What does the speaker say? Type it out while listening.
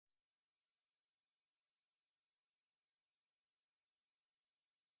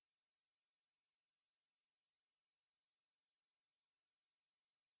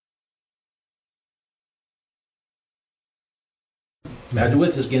Glad you're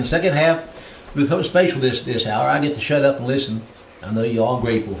with us again. Second half, we'll become special this hour. I get to shut up and listen. I know you're all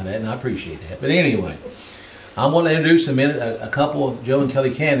grateful for that, and I appreciate that. But anyway, I want to introduce in a minute a couple, Joe and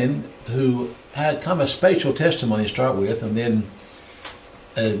Kelly Cannon, who had kind of a special testimony to start with, and then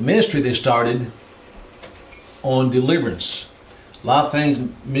a ministry they started on deliverance. A lot of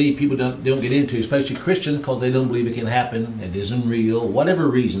things many people don't get into, especially Christians, because they don't believe it can happen, it isn't real, whatever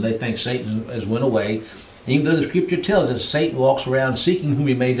reason. They think Satan has went away. Even though the scripture tells us Satan walks around seeking whom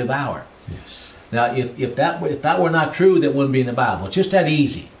he may devour. Yes. Now, if that were not true, that wouldn't be in the Bible. It's just that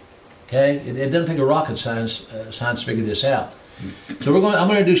easy. Okay, it doesn't take a rocket science to figure this out. So I'm going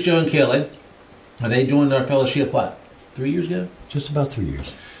to introduce Joe and Kelly. They joined our fellowship 3 years ago? Just about 3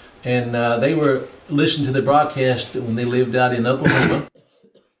 years. And they were listening to the broadcast when they lived out in Oklahoma.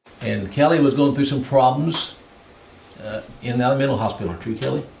 And Kelly was going through some problems in the mental hospital. True,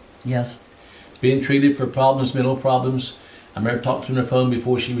 Kelly? Yes. Being treated for problems, mental problems. I remember talking to her on the phone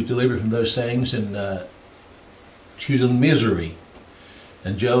before she was delivered from those things, and she was in misery.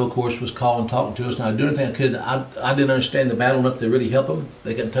 And Joe, of course, was calling, talking to us, and I doing anything I could. I didn't understand the battle enough to really help them.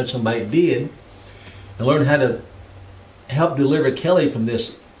 They couldn't touch somebody that did. And learned how to help deliver Kelly from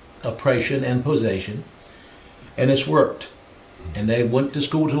this oppression and possession. And it's worked. And they went to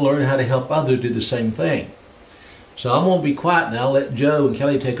school to learn how to help others do the same thing. So I'm going to be quiet now, let Joe and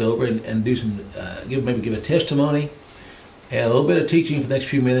Kelly take over and do some, give a testimony and a little bit of teaching for the next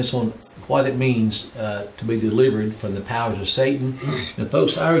few minutes on what it means to be delivered from the powers of Satan. And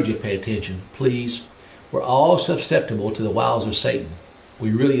folks, I urge you to pay attention, please. We're all susceptible to the wiles of Satan.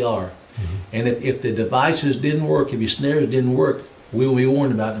 We really are. Mm-hmm. And if the devices didn't work, if your snares didn't work, we will be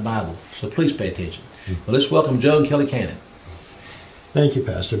warned about in the Bible. So please pay attention. Mm-hmm. Well, let's welcome Joe and Kelly Cannon. Thank you,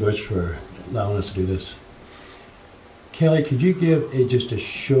 Pastor Butch, for allowing us to do this. Kelly, could you give just a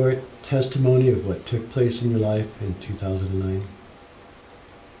short testimony of what took place in your life in 2009?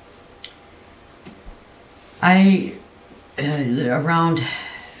 Around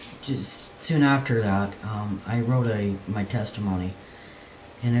just soon after that, I wrote my testimony.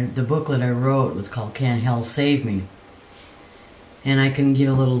 And the booklet I wrote was called Can Hell Save Me? And I can give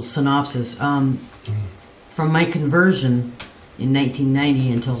a little synopsis. From my conversion in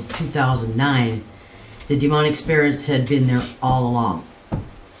 1990 until 2009, the demonic spirits had been there all along.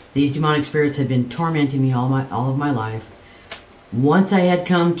 These demonic spirits had been tormenting me all of my life. Once I had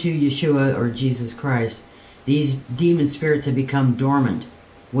come to Yeshua, or Jesus Christ, these demon spirits had become dormant,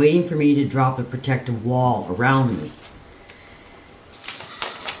 waiting for me to drop a protective wall around me.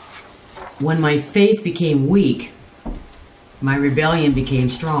 When my faith became weak, my rebellion became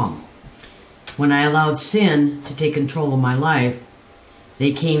strong. When I allowed sin to take control of my life,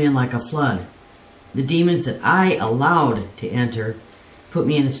 they came in like a flood. The demons that I allowed to enter put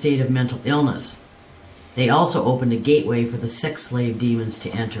me in a state of mental illness. They also opened a gateway for the sex slave demons to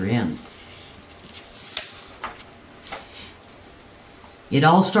enter in. It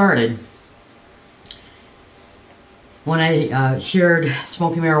all started when I shared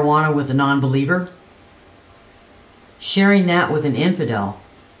smoking marijuana with a non-believer. Sharing that with an infidel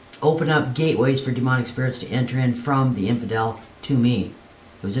opened up gateways for demonic spirits to enter in from the infidel to me.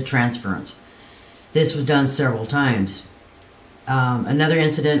 It was a transference. This was done several times. Another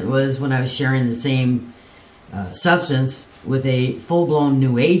incident was when I was sharing the same substance with a full-blown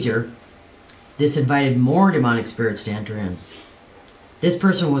New Ager. This invited more demonic spirits to enter in. This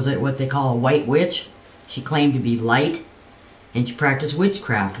person was what they call a white witch. She claimed to be light, and she practiced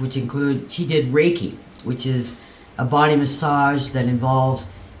witchcraft, which included, she did Reiki, which is a body massage that involves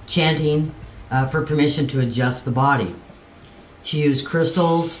chanting for permission to adjust the body. She used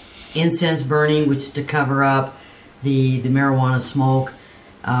crystals, incense burning, which is to cover up the marijuana smoke,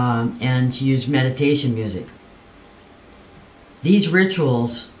 and she used meditation music. These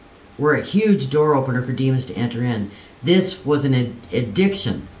rituals were a huge door opener for demons to enter in. This was an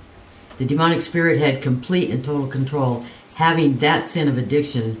addiction. The demonic spirit had complete and total control. Having that sin of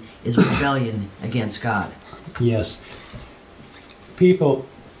addiction is rebellion against God. Yes. People,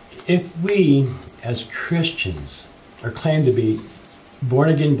 if we as Christians are claimed to be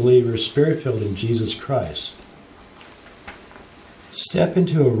born-again believers, spirit-filled in Jesus Christ, step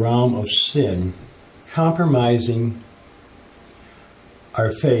into a realm of sin, compromising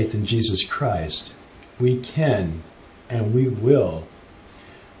our faith in Jesus Christ, we can and we will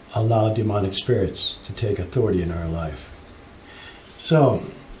allow demonic spirits to take authority in our life. So,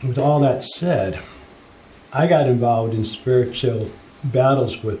 with all that said, I got involved in spiritual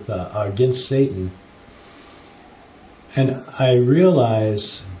battles with against Satan, and I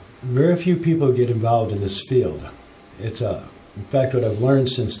realize very few people get involved in this field. In fact, what I've learned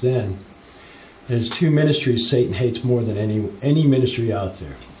since then, There's two ministries Satan hates more than any ministry out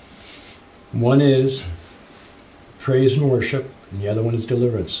there. One is praise and worship, and the other one is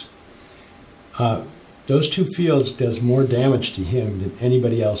deliverance. Those two fields does more damage to him than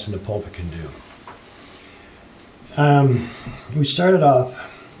anybody else in the pulpit can do. We started off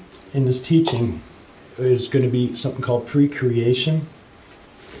in this teaching, is going to be something called pre-creation.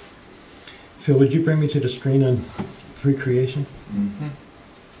 Phil, would you bring me to the screen on pre-creation? Mm-hmm.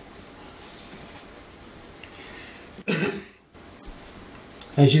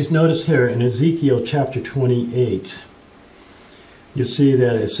 As you notice here in Ezekiel chapter 28, you see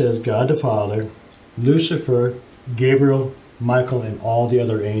that it says God the Father, Lucifer, Gabriel, Michael, and all the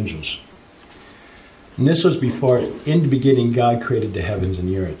other angels. And this was before, in the beginning, God created the heavens and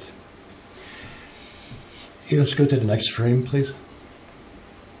the earth. Hey, let's go to the next frame, please.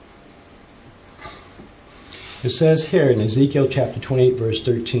 It says here in Ezekiel chapter 28, verse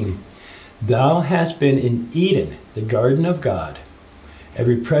 13, Thou hast been in Eden, the garden of God.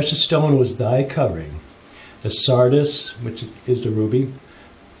 Every precious stone was thy covering. The sardius, which is the ruby,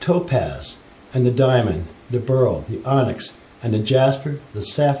 topaz, and the diamond, the beryl, the onyx, and the jasper, the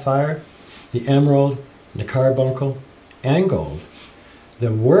sapphire, the emerald, the carbuncle, and gold.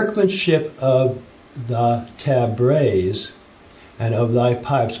 The workmanship of the tabrets and of thy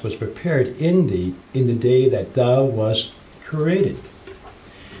pipes was prepared in thee in the day that thou wast created.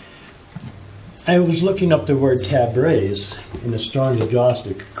 I was looking up the word tabrets in the Strong's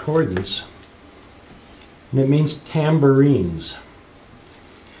Jostic Concordance, and it means tambourines.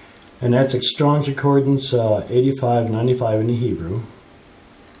 And that's a Strong's Concordance 8595 in the Hebrew.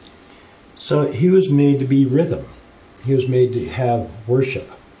 So he was made to be rhythm. He was made to have worship.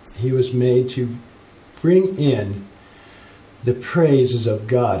 He was made to bring in the praises of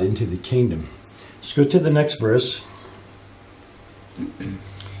God into the kingdom. Let's go to the next verse.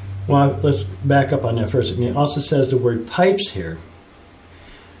 Well, let's back up on that first. And it also says the word pipes here.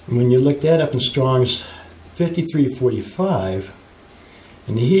 And when you look that up in Strong's 5345,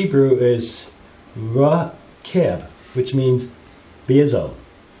 in the Hebrew is rakeb, which means bezel.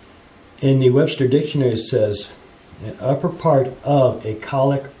 In the Webster Dictionary it says an upper part of a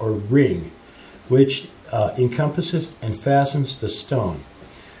collar or ring, which encompasses and fastens the stone.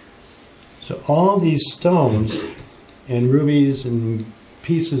 So all these stones and rubies and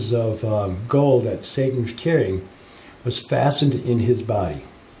pieces of gold that Satan was carrying was fastened in his body.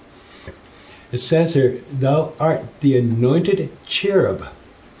 It says here, Thou art the anointed cherub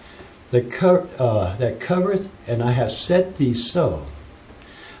that covereth, and I have set thee so.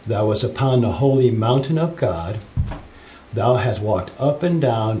 Thou wast upon the holy mountain of God. Thou hast walked up and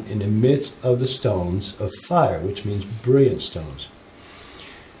down in the midst of the stones of fire, which means brilliant stones.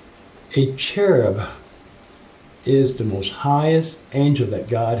 A cherub is the most highest angel that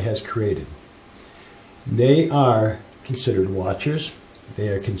God has created. They are considered watchers. They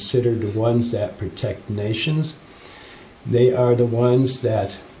are considered the ones that protect nations. They are the ones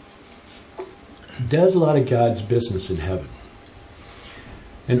that does a lot of God's business in heaven.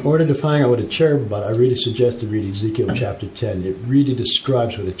 In order to find out what a cherub is about, I really suggest to read Ezekiel chapter 10. It really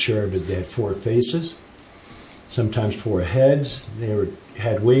describes what a cherub is. They had 4 faces, sometimes 4 heads. They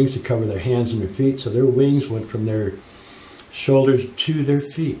had wings to cover their hands and their feet, so their wings went from their shoulders to their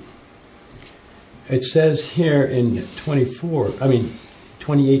feet. It says here in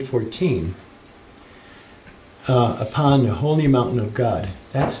 28:14, upon the holy mountain of God.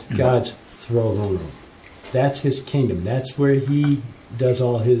 That's God's throne room. That's his kingdom. That's where he does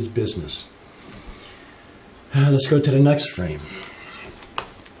all his business. Let's go to the next frame.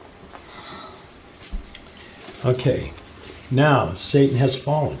 Okay, now Satan has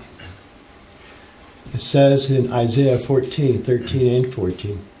fallen. It says in Isaiah 14:13 and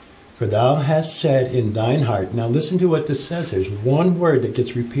 14, For thou hast said in thine heart, now listen to what this says. There's one word that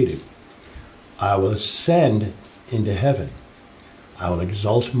gets repeated. I will ascend into heaven. I will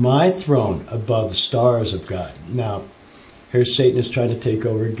exalt my throne above the stars of God. Now, here Satan is trying to take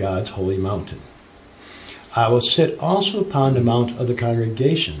over God's holy mountain. I will sit also upon the mount of the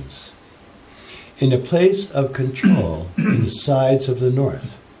congregations, in the place of control in the sides of the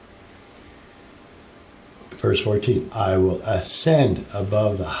north. Verse 14, I will ascend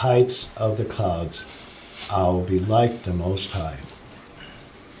above the heights of the clouds. I will be like the Most High.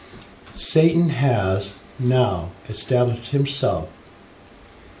 Satan has now established himself,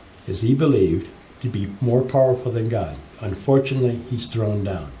 as he believed, to be more powerful than God. Unfortunately, he's thrown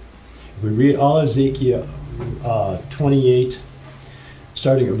down. If we read all Ezekiel 28,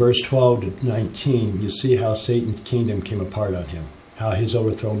 starting at verse 12 to 19, you see how Satan's kingdom came apart on him, how his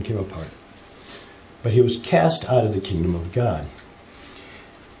overthrow came apart. But he was cast out of the kingdom of God.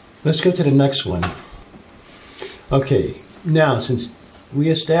 Let's go to the next one. Okay, now since we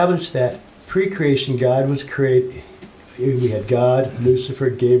established that pre-creation God was created, we had God,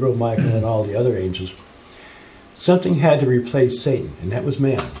 Lucifer, Gabriel, Michael, and all the other angels. Something had to replace Satan, and that was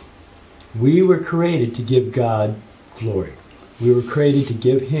man. We were created to give God glory. We were created to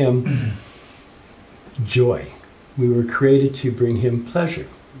give him joy. We were created to bring him pleasure.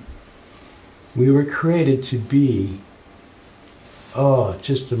 We were created to be,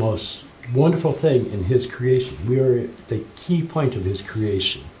 just the most wonderful thing in his creation. We are the key point of his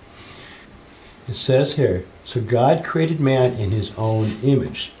creation. It says here, so God created man in his own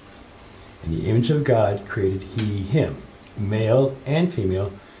image. In the image of God created he him. Male and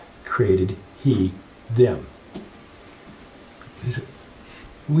female created he them.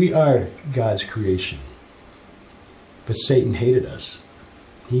 We are God's creation. But Satan hated us.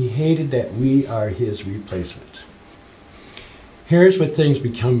 He hated that we are his replacement. Here's what things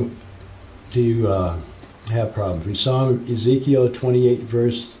become to have problems. We saw in Ezekiel 28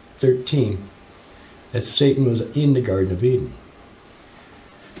 verse 13 that Satan was in the Garden of Eden.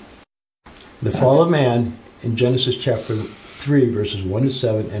 The fall of man in Genesis chapter 3 verses 1 to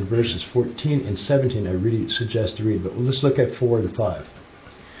 7 and verses 14 and 17 I really suggest to read, but let's look at 4 and 5.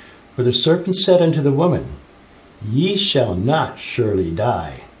 For the serpent said unto the woman, Ye shall not surely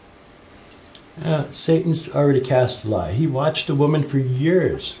die. Satan's already cast a lie. He watched the woman for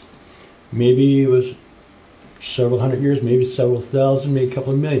years. Maybe it was several hundred years, maybe several thousand, maybe a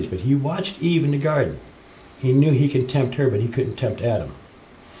couple of millions. But he watched Eve in the garden. He knew he could tempt her, but he couldn't tempt Adam.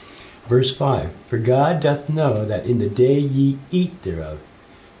 Verse 5, For God doth know that in the day ye eat thereof,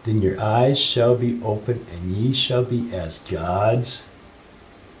 then your eyes shall be open, and ye shall be as gods,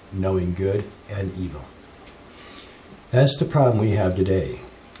 knowing good and evil. That's the problem we have today.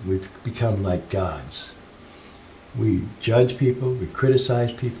 We've become like gods. We judge people, we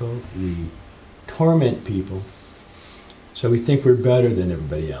criticize people, we torment people, so we think we're better than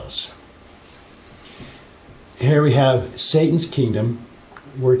everybody else. Here we have Satan's kingdom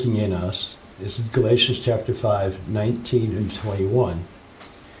working in us. This is Galatians chapter 5, 19 and 21.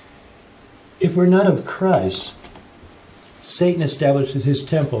 If we're not of Christ, Satan establishes his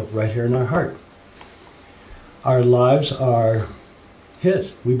temple right here in our heart. Our lives are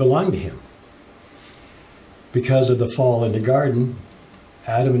his. We belong to him. Because of the fall in the garden,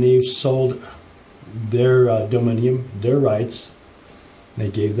 Adam and Eve sold their dominion, their rights. They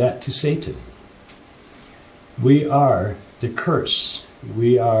gave that to Satan. We are the curse.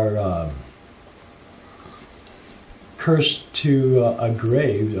 We are cursed to a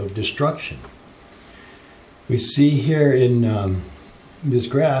grave of destruction. We see here in this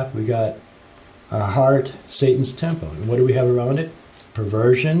graph, we got our heart, Satan's temple. And what do we have around it?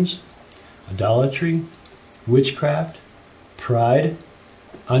 Perversions, idolatry, witchcraft, pride,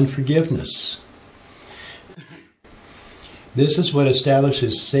 unforgiveness. This is what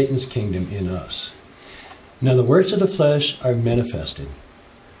establishes Satan's kingdom in us. Now the works of the flesh are manifested.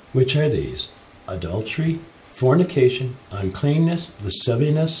 Which are these? Adultery, fornication, uncleanness,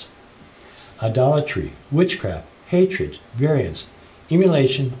 lasciviousness, idolatry, witchcraft, hatred, variance,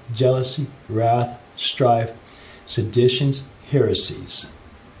 emulation, jealousy, wrath, strife, seditions, heresies,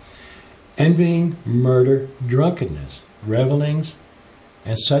 envying, murder, drunkenness, revelings,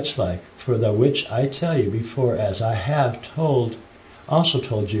 and such like, for the which I tell you before, as I have also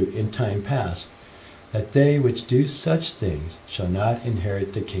told you in time past, that they which do such things shall not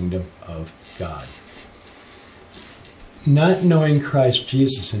inherit the kingdom of God. Not knowing Christ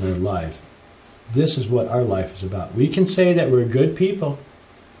Jesus in our life, this is what our life is about. We can say that we're good people,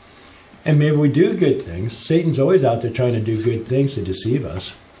 and maybe we do good things. Satan's always out there trying to do good things to deceive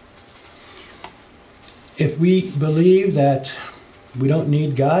us. If we believe that we don't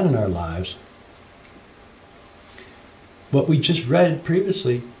need God in our lives, what we just read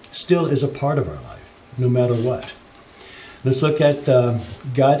previously still is a part of our life, no matter what. Let's look at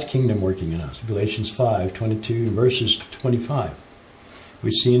God's kingdom working in us. Galatians 5, 22 and verses 25. We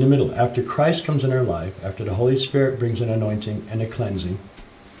see in the middle, after Christ comes in our life, after the Holy Spirit brings an anointing and a cleansing,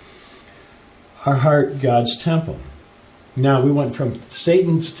 our heart, God's temple. Now we went from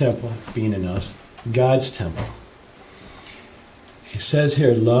Satan's temple being in us, God's temple. It says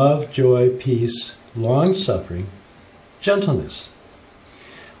here, love, joy, peace, long-suffering, gentleness.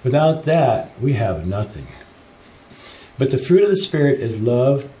 Without that, we have nothing. But the fruit of the Spirit is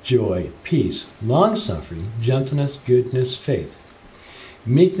love, joy, peace, long-suffering, gentleness, goodness, faith,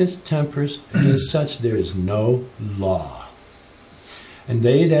 meekness, temperance, and in such there is no law. And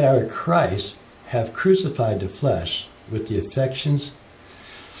they that are Christ have crucified the flesh with the affections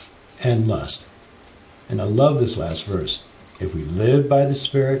and lust. And I love this last verse. If we live by the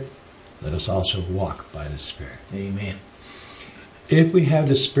Spirit, let us also walk by the Spirit. Amen. If we have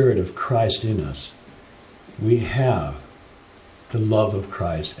the Spirit of Christ in us, we have the love of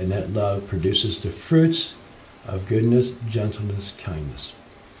Christ, and that love produces the fruits of goodness, gentleness, kindness.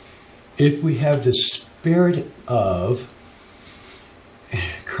 If we have the spirit of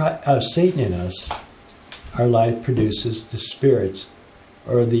Satan in us, our life produces the spirits,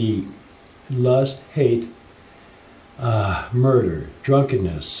 or the lust, hate, murder,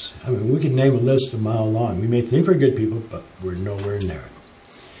 drunkenness. I mean, we could name a list a mile long. We may think we're good people, but we're nowhere near it.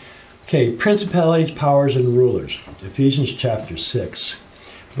 Okay, principalities, powers, and rulers. Ephesians chapter 6.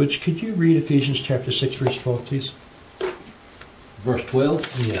 Butch, could you read Ephesians chapter 6, verse 12, please? Verse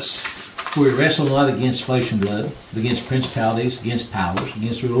 12. Yes. For we wrestle not against flesh and blood, but against principalities, against powers,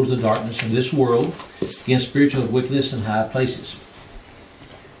 against rulers of darkness of this world, against spiritual wickedness in high places.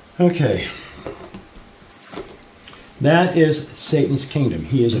 Okay. That is Satan's kingdom.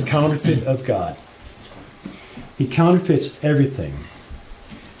 He is a counterfeit of God. He counterfeits everything.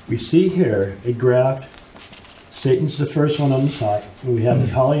 We see here a graph. Satan's the first one on the top. We have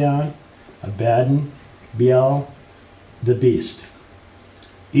Apollyon, Abaddon, Baal, the beast.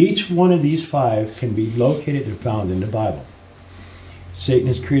 Each one of these five can be located and found in the Bible. Satan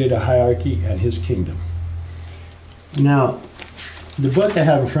has created a hierarchy and his kingdom. Now, the book I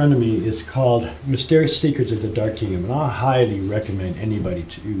have in front of me is called Mysterious Secrets of the Dark Kingdom, and I highly recommend anybody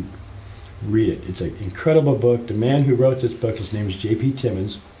to read it. It's an incredible book. The man who wrote this book, his name is J.P.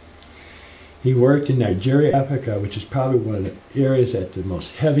 Timmons. He worked in Nigeria, Africa, which is probably one of the areas that the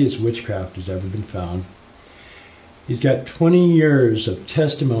most heaviest witchcraft has ever been found. He's got 20 years of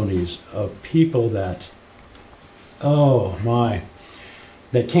testimonies of people that, oh my,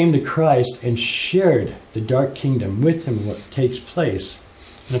 that came to Christ and shared the dark kingdom with him, what takes place.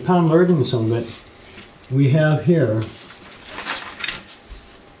 And upon learning some of it, we have here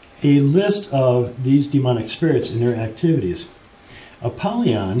a list of these demonic spirits and their activities.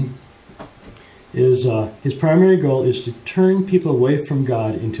 Apollyon is his primary goal is to turn people away from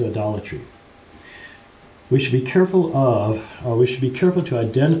God into idolatry. We should be careful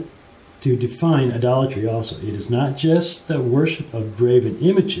to define idolatry also. It is not just the worship of graven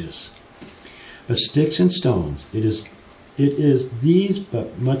images, but sticks and stones. It is these,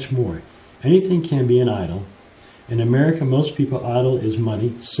 but much more. Anything can be an idol. In America, most people's idol is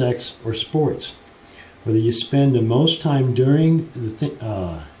money, sex, or sports. Whether you spend the most time during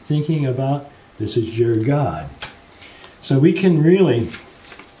the thinking about this is your God. So we can really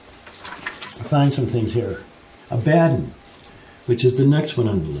find some things here. Abaddon, which is the next one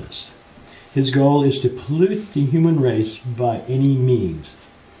on the list. His goal is to pollute the human race by any means.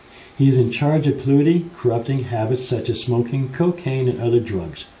 He is in charge of polluting, corrupting habits such as smoking, cocaine, and other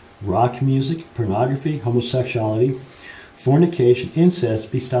drugs, rock music, pornography, homosexuality, fornication,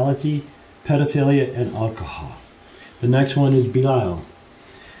 incest, bestiality, pedophilia, and alcohol. The next one is Belial.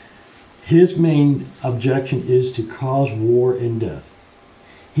 His main objection is to cause war and death.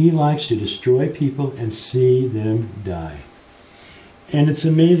 He likes to destroy people and see them die. And it's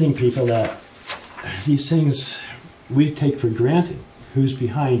amazing, people, that these things we take for granted. Who's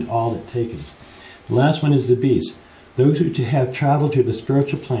behind all that takens? The last one is the beast. Those who have traveled to the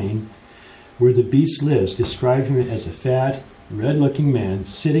spiritual plane where the beast lives describe him as a fat, red-looking man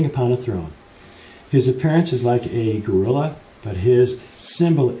sitting upon a throne. His appearance is like a gorilla, but his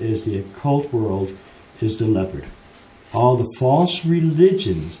symbol is the occult world, is the leopard. All the false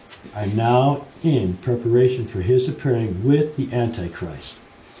religions are now in preparation for his appearing with the Antichrist.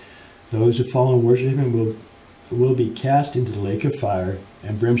 Those who follow and worship him will be cast into the lake of fire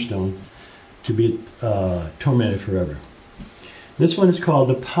and brimstone to be tormented forever. This one is called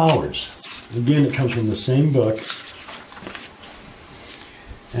the powers. Again, it comes from the same book.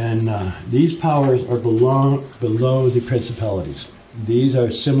 And these powers are below the principalities. These are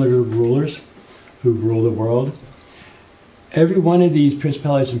similar to rulers who rule the world. Every one of these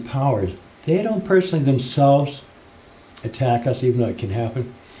principalities and powers, they don't personally themselves attack us, even though it can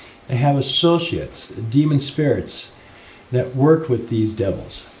happen. They have associates, demon spirits, that work with these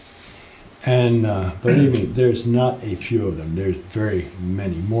devils. And believe me, there's not a few of them. There's very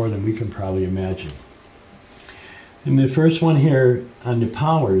many, more than we can probably imagine. And the first one here on the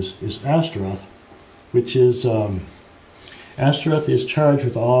powers is Astaroth, which is, Astaroth is charged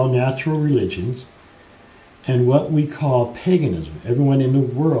with all natural religions and what we call paganism. Everyone in the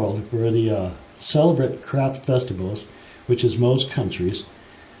world where they celebrate craft festivals, which is most countries,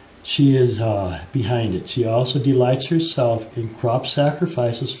 she is behind it. She also delights herself in crop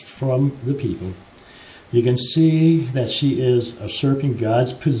sacrifices from the people. You can see that she is usurping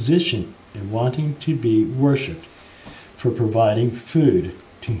God's position and wanting to be worshipped. for providing food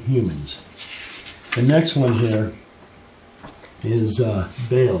to humans. The next one here is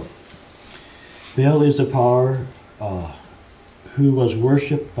Baal. Baal is a power who was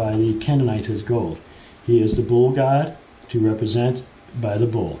worshipped by the Canaanites as gold. He is the bull god to represent by the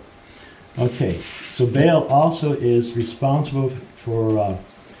bull. Okay, so Baal also is responsible for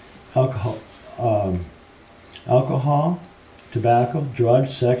alcohol, tobacco,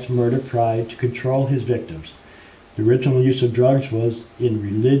 drugs, sex, murder, pride, to control his victims. The original use of drugs was in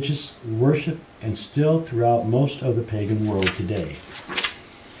religious worship and still throughout most of the pagan world today.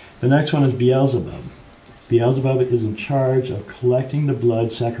 The next one is Beelzebub. Beelzebub is in charge of collecting the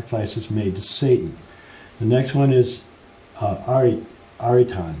blood sacrifices made to Satan. The next one is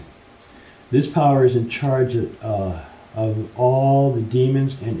Ariton. This power is in charge of all the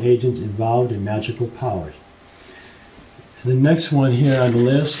demons and agents involved in magical powers. The next one here on the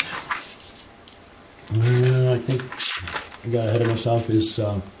list, I think I got ahead of myself, is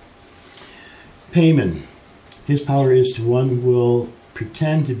Payman. His power is to one will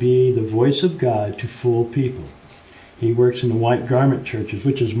pretend to be the voice of God to fool people. He works in the white garment churches,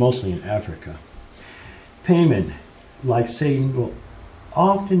 which is mostly in Africa. Payman, like Satan, will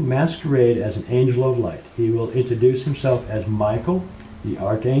often masquerade as an angel of light. He will introduce himself as Michael, the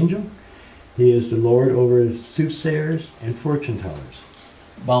archangel. He is the Lord over soothsayers and fortune tellers.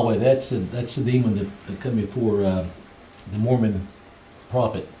 By the way, that's the demon that come before the Mormon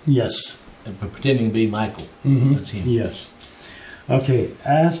prophet. Yes. Pretending to be Michael. Mm-hmm. That's him. Yes. Okay,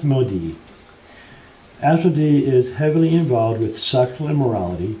 Asmodee. Asmodee is heavily involved with sexual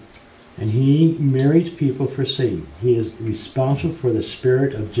immorality, and he marries people for Satan. He is responsible for the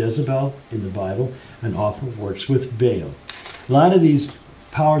spirit of Jezebel in the Bible and often works with Baal. A lot of these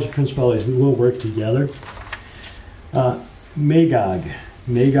powers and principalities will work together. Magog.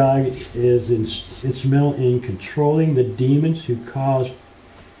 Magog is instrumental in controlling the demons who cause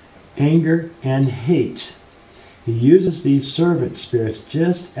anger and hate. He uses these servant spirits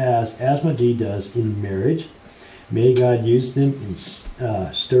just as Asmodee does in marriage. May God use them in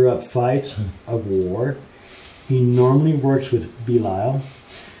stir up fights of war. He normally works with Belial.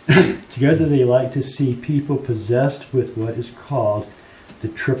 Together they like to see people possessed with what is called the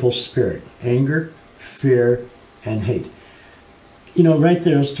triple spirit: anger, fear, and hate. You know, right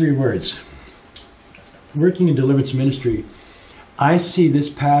there, those three words. Working in deliverance ministry, I see this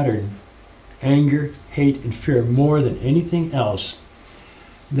pattern, anger, hate, and fear, more than anything else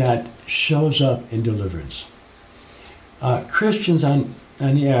that shows up in deliverance. Christians, on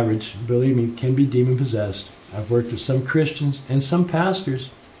the average, believe me, can be demon-possessed. I've worked with some Christians and some pastors,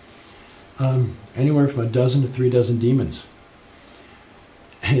 anywhere from 12 to 36 demons.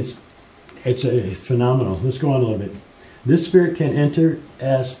 It's phenomenal. Let's go on a little bit. This spirit can enter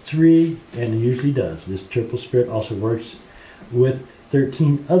as 3, and it usually does. This triple spirit also works with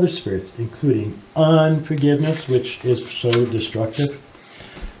 13 other spirits, including unforgiveness, which is so destructive.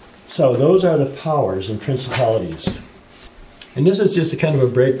 So those are the powers and principalities. And this is just a kind of a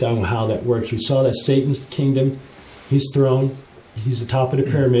breakdown of how that works. We saw that Satan's kingdom, his throne, he's the top of the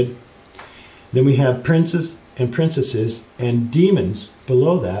pyramid. Then we have princes and princesses and demons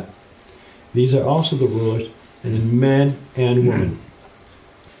below that. These are also the rulers, and then men and women.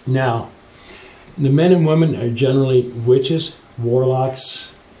 Now, the men and women are generally witches,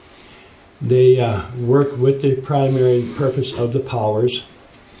 warlocks. They work with the primary purpose of the powers.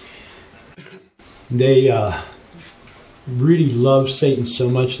 They really love Satan so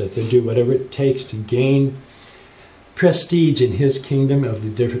much that they do whatever it takes to gain prestige in his kingdom of the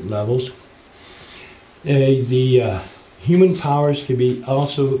different levels. The human powers can be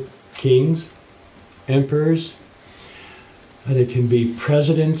also kings, emperors. They can be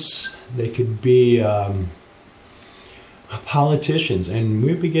presidents. They could be politicians. And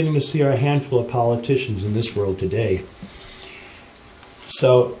we're beginning to see our handful of politicians in this world today.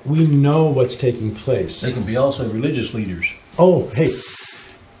 So we know what's taking place. They can be also religious leaders. Oh, hey.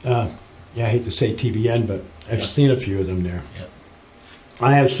 Yeah, I hate to say TBN, but I've seen a few of them there. Yeah.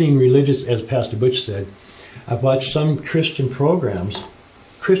 I have seen religious, as Pastor Butch said, I've watched some Christian programs,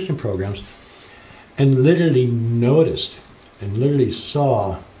 and literally noticed and literally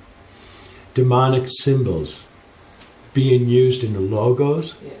saw demonic symbols being used in the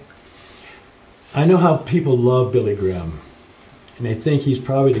logos. Yeah. I know how people love Billy Graham, and they think he's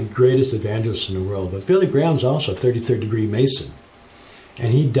probably the greatest evangelist in the world. But Billy Graham's also a 33rd degree Mason,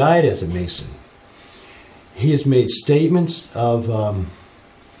 and he died as a Mason. He has made statements of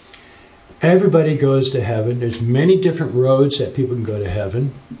everybody goes to heaven. There's many different roads that people can go to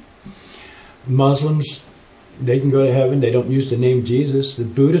heaven. Muslims they can go to heaven. They don't use the name Jesus. The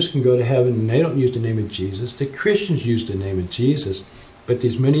Buddhists can go to heaven and they don't use the name of Jesus. The Christians use the name of Jesus. But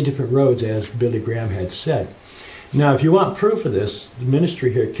there's many different roads, as Billy Graham had said. Now, if you want proof of this, the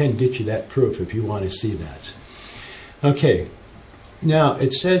ministry here can get you that proof if you want to see that. Okay. Now,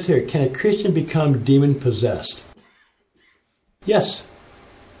 it says here, can a Christian become demon-possessed? Yes.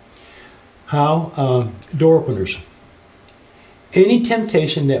 How? Door openers. Any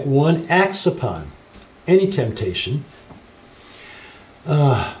temptation that one acts upon, any temptation,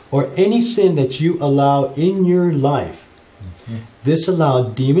 or any sin that you allow in your life, this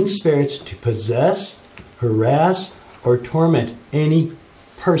allowed demon spirits to possess, harass, or torment any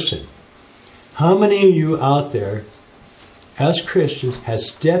person. How many of you out there, as Christians, has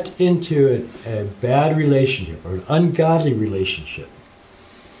stepped into a bad relationship or an ungodly relationship?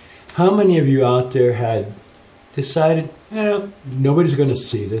 How many of you out there had decided, nobody's going to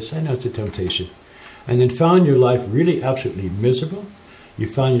see this, I know it's a temptation, and then found your life really absolutely miserable? You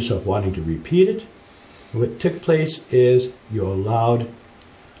found yourself wanting to repeat it. What took place is you allowed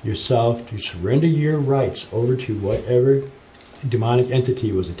yourself to surrender your rights over to whatever demonic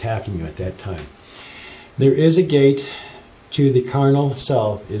entity was attacking you at that time. There is a gate to the carnal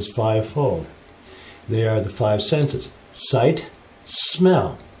self is fivefold. They are the five senses: sight,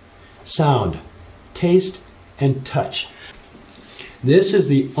 smell, sound, taste, and touch. This is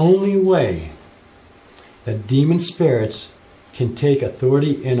the only way that demon spirits can take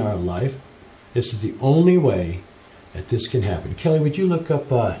authority in our life. This is the only way that this can happen. Kelly, would you look up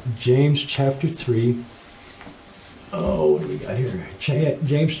James chapter 3? Oh, what do we got here?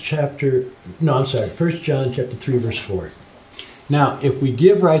 James chapter, no, I'm sorry, 1 John chapter 3, verse 4. Now, if we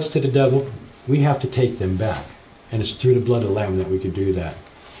give rights to the devil, we have to take them back. And it's through the blood of the Lamb that we can do that.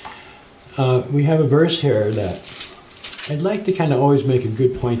 We have a verse here that I'd like to kind of always make a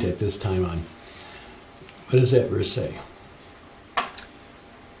good point at this time on. What does that verse say?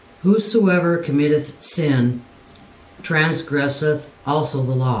 Whosoever committeth sin transgresseth also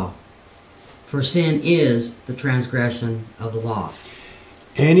the law. For sin is the transgression of the law.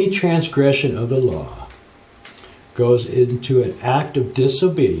 Any transgression of the law goes into an act of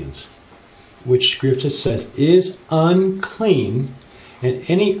disobedience, which Scripture says is unclean, and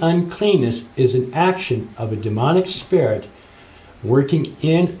any uncleanness is an action of a demonic spirit working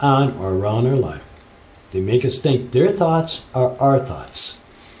in, on, or around our life. They make us think their thoughts are our thoughts.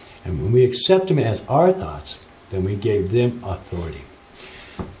 And when we accept them as our thoughts, then we gave them authority.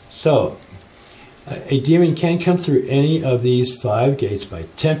 So, a demon can come through any of these five gates by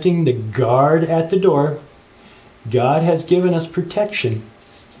tempting the guard at the door. God has given us protection.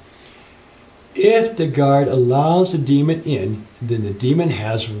 If the guard allows the demon in, then the demon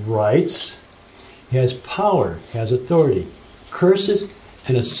has rights, has power, has authority, curses,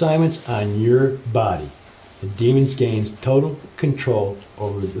 and assignments on your body. The demon gains total control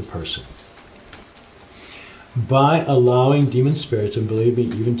over the person. By allowing demon spirits, and believe me,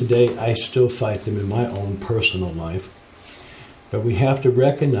 even today, I still fight them in my own personal life. But we have to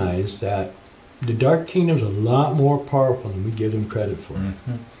recognize that the dark kingdom is a lot more powerful than we give them credit for.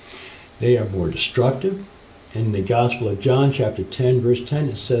 Mm-hmm. They are more destructive. In the Gospel of John, chapter 10, verse 10,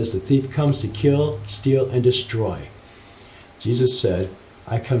 it says, the thief comes to kill, steal, and destroy. Jesus said,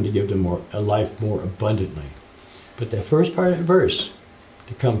 I come to give them a life more abundantly. But the first part of the verse,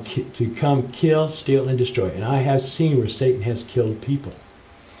 to come kill, steal, and destroy. And I have seen where Satan has killed people.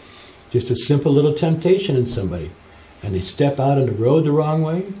 Just a simple little temptation in somebody. And they step out on the road the wrong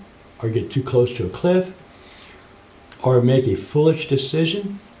way, or get too close to a cliff, or make a foolish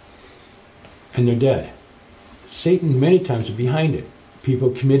decision, and they're dead. Satan many times is behind it. People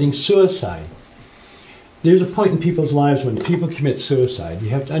committing suicide. There's a point in people's lives when people commit suicide.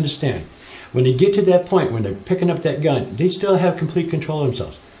 You have to understand. When they get to that point, when they're picking up that gun, they still have complete control of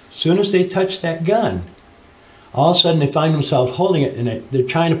themselves. As soon as they touch that gun, all of a sudden they find themselves holding it, and they're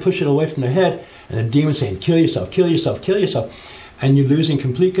trying to push it away from their head, and the demon's saying, kill yourself, kill yourself, kill yourself. And you're losing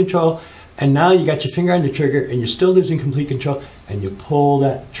complete control, and now you got your finger on the trigger, and you're still losing complete control, and you pull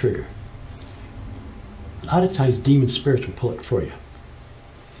that trigger. A lot of times demon spirits will pull it for you.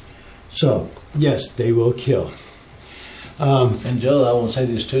 So, yes, they will kill. And Joe, I want to say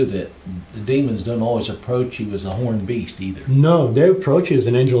this too, that the demons don't always approach you as a horned beast either. No, they approach you as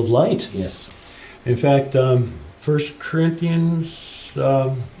an angel of light. Yes. In fact, 1 Corinthians,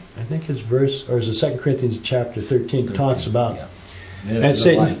 I think his verse, or is it 2 Corinthians chapter 13 talks about that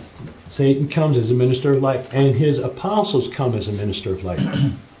Satan comes as a minister of light, and his apostles come as a minister of light.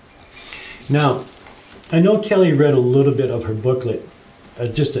 Now, I know Kelly read a little bit of her booklet,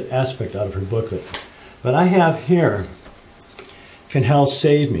 just an aspect out of her booklet, but I have here, Can Hell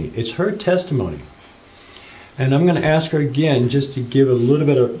Save Me? It's her testimony. And I'm going to ask her again just to give a little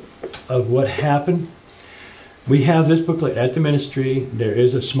bit of what happened. We have this booklet at the ministry. There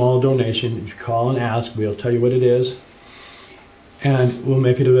is a small donation. If you call and ask, we'll tell you what it is. And we'll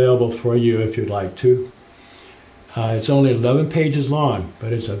make it available for you if you'd like to. It's only 11 pages long,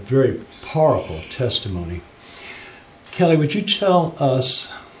 but it's a very powerful testimony. Kelly, would you tell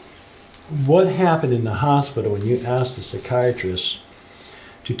us what happened in the hospital when you asked the psychiatrist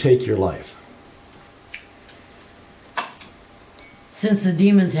to take your life? Since the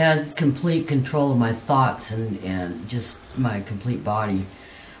demons had complete control of my thoughts and just my complete body,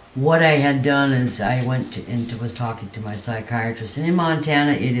 what I had done is I was talking to my psychiatrist. And in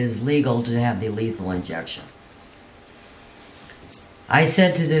Montana, it is legal to have the lethal injection. I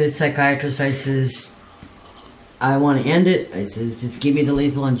said to the psychiatrist, I says, I want to end it. I says, just give me the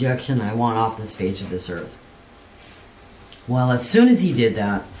lethal injection. I want off this face of this earth. Well, as soon as he did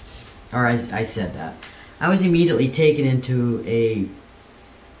that, or I said that, I was immediately taken into a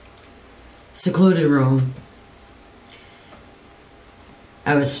secluded room.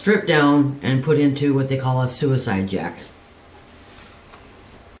 I was stripped down and put into what they call a suicide jacket.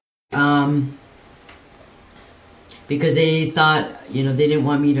 Because they thought, they didn't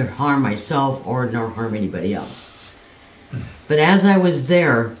want me to harm myself or nor harm anybody else. But as I was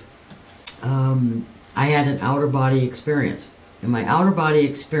there, I had an outer body experience. And my outer body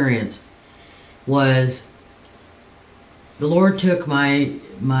experience was the Lord took my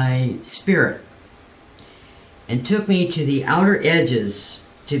spirit and took me to the outer edges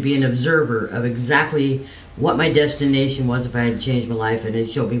to be an observer of exactly what my destination was if I had changed my life, and it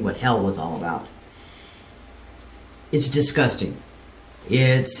showed me what hell was all about. It's disgusting.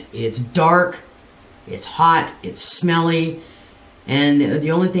 It's dark, it's hot, it's smelly, and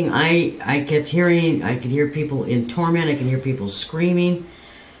the only thing I kept hearing, I could hear people in torment, I could hear people screaming.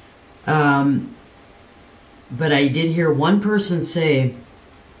 But I did hear one person say,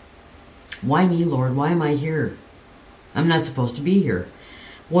 "Why me, Lord? Why am I here? I'm not supposed to be here."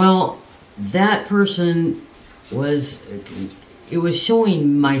 Well, that person was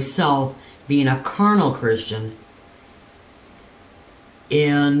showing myself being a carnal Christian,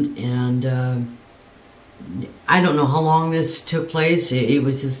 and I don't know how long this took place.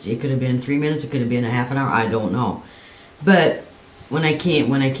 It could have been 3 minutes, it could have been a half an hour, I don't know. But when I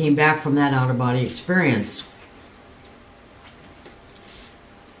came back from that outer body experience,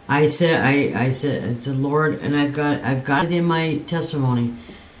 I said, Lord, and I've got it in my testimony.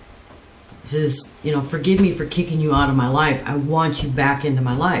 It says, forgive me for kicking you out of my life. I want you back into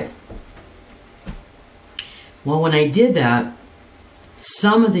my life. Well, when I did that,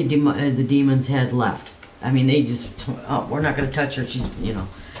 some of the demons had left. I mean, they just, we're not going to touch her.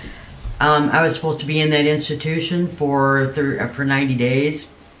 I was supposed to be in that institution for 90 days.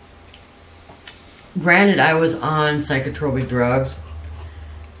 Granted, I was on psychotropic drugs.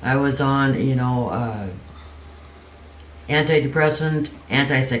 I was on, antidepressant,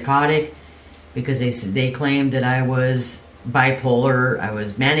 antipsychotic, because they claimed that I was bipolar. I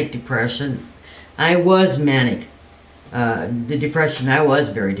was manic depression. I was manic. The depression, I was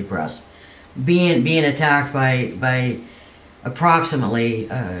very depressed. Being attacked by approximately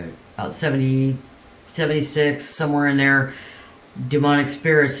about 70, 76, somewhere in there, demonic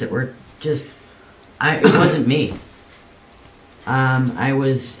spirits that were just, it wasn't me. I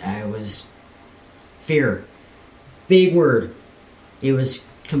was fear. Big word. It was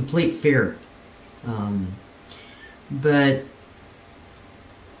complete fear. But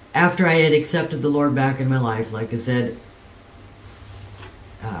after I had accepted the Lord back in my life, like I said,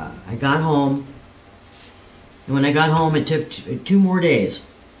 I got home. And when I got home, it took 2 more days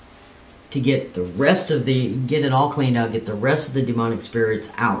to get get it all cleaned out, get the rest of the demonic spirits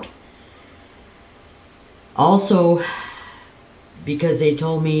out. Also, because they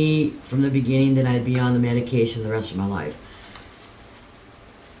told me from the beginning that I'd be on the medication the rest of my life.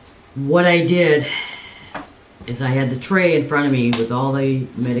 What I did is I had the tray in front of me with all the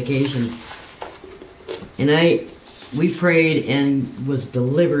medications, and we prayed and was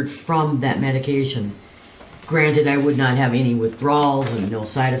delivered from that medication. Granted, I would not have any withdrawals and no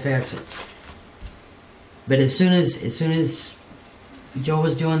side effects. But as soon as Joe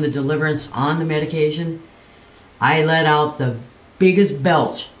was doing the deliverance on the medication, I let out the biggest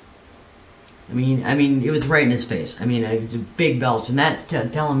belch. I mean, it was right in his face. I mean, it was a big belch, and that's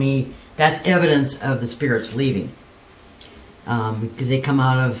telling me that's evidence of the spirits leaving, because they come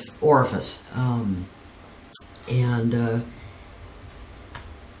out of orifice. And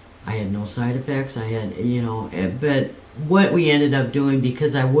I had no side effects. I had, but what we ended up doing,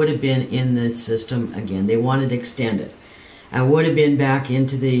 because I would have been in the system again, they wanted to extend it. I would have been back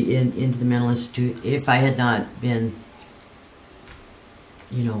into the into the mental institute if I had not been,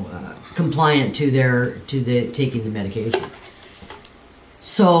 compliant to the taking the medication.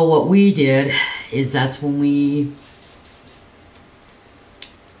 So what we did is that's when we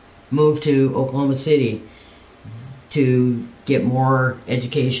moved to Oklahoma City to get more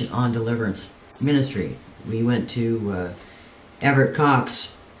education on deliverance ministry. We went to Everett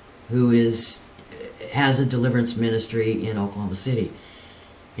Cox, who has a deliverance ministry in Oklahoma City.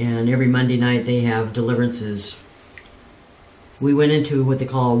 And every Monday night they have deliverances. We went into what they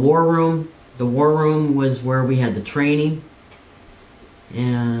call a war room. The war room was where we had the training.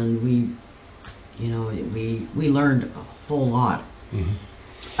 And we learned a whole lot.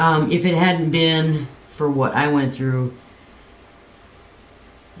 Mm-hmm. If it hadn't been for what I went through,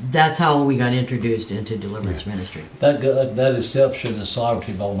 that's how we got introduced into deliverance ministry. That itself shows the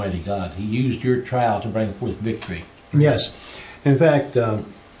sovereignty of Almighty God. He used your trial to bring forth victory. Yes. In fact,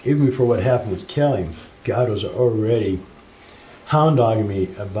 even before what happened with Kelly, God was already hound-dogging me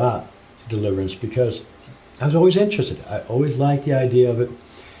about deliverance because I was always interested. I always liked the idea of it.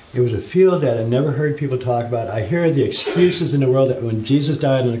 It was a field that I never heard people talk about. I hear the excuses in the world that when Jesus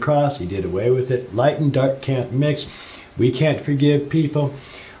died on the cross, he did away with it. Light and dark can't mix. We can't forgive people.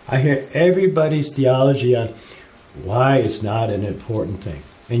 I hear everybody's theology on why it's not an important thing.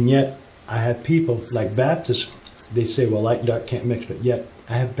 And yet, I have people like Baptists, they say, well, light and dark can't mix. But yet,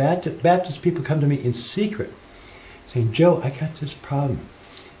 I have Baptist people come to me in secret saying, Joe, I got this problem.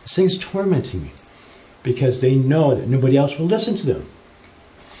 This thing's tormenting me. Because they know that nobody else will listen to them.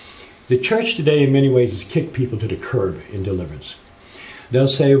 The church today, in many ways, has kicked people to the curb in deliverance. They'll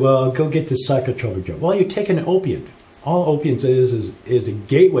say, well, go get this psychotropic drug. Well, you're taking an opiate. All opiates is a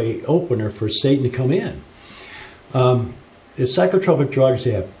gateway opener for Satan to come in. The psychotropic drugs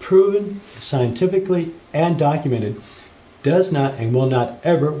they have proven scientifically and documented does not and will not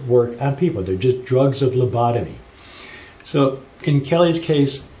ever work on people. They're just drugs of lobotomy. So in Kelly's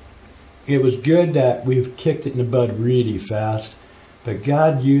case, it was good that we've kicked it in the bud really fast, but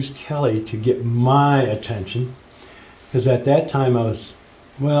God used Kelly to get my attention because at that time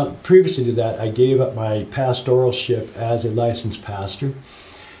previously to that, I gave up my pastoralship as a licensed pastor.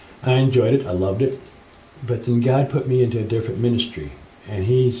 I enjoyed it. I loved it. But then God put me into a different ministry, and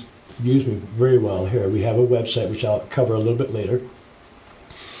He's used me very well here. We have a website, which I'll cover a little bit later.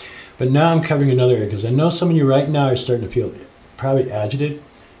 But now I'm covering another area, because I know some of you right now are starting to feel probably agitated,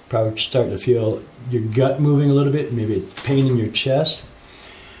 probably starting to feel your gut moving a little bit, maybe pain in your chest.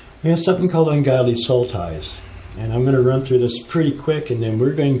 We have something called ungodly soul ties. And I'm going to run through this pretty quick, and then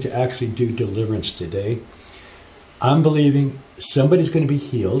we're going to actually do deliverance today. I'm believing somebody's going to be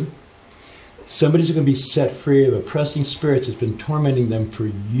healed. Somebody's going to be set free of oppressing spirits that's been tormenting them for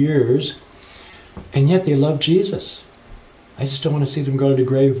years, and yet they love Jesus. I just don't want to see them go to the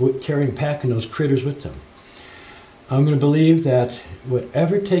grave carrying, packing those critters with them. I'm going to believe that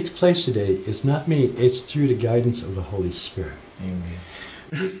whatever takes place today is not me, it's through the guidance of the Holy Spirit.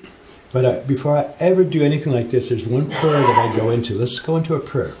 Amen. But before I ever do anything like this, there's one prayer that I go into. Let's go into a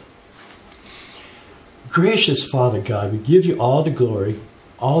prayer. Gracious Father God, we give you all the glory,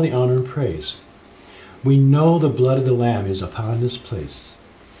 all the honor and praise. We know the blood of the Lamb is upon this place.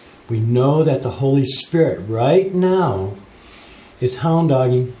 We know that the Holy Spirit right now is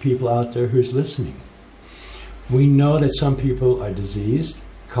hound-dogging people out there who's listening. We know that some people are diseased,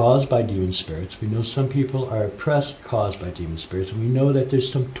 caused by demon spirits. We know some people are oppressed, caused by demon spirits. And we know that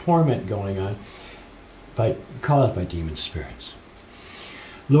there's some torment going on caused by demon spirits.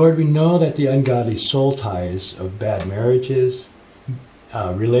 Lord, we know that the ungodly soul ties of bad marriages,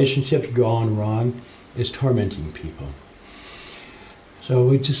 relationships gone wrong, is tormenting people. So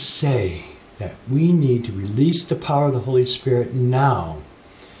we just say that we need to release the power of the Holy Spirit now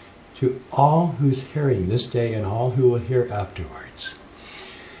to all who's hearing this day and all who will hear afterwards.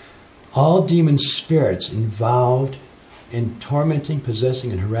 All demon spirits involved in tormenting,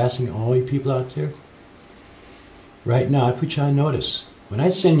 possessing, and harassing all you people out there, right now I put you on notice. When I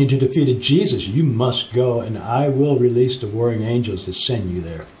send you to defeat Jesus, you must go, and I will release the warring angels to send you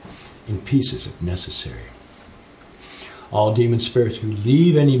there in pieces if necessary. All demon spirits who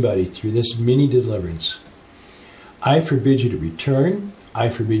leave anybody through this mini deliverance, I forbid you to return. I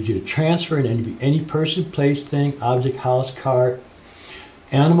forbid you to transfer in any person, place, thing, object, house, car,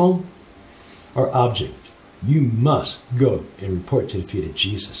 animal, or object. You must go and report to the feet of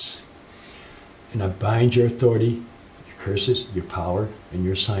Jesus. And I bind your authority, your curses, your power, and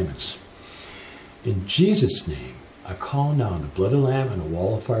your assignments. In Jesus' name, I call now on the blood of the Lamb and a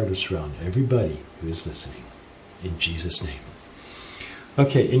wall of fire to surround everybody who is listening. In Jesus' name.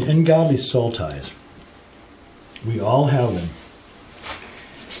 Okay, in ungodly soul ties, We all have them.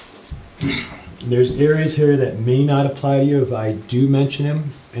 There's areas here that may not apply to you if I do mention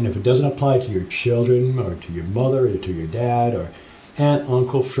them, and if it doesn't apply to your children or to your mother or to your dad or aunt,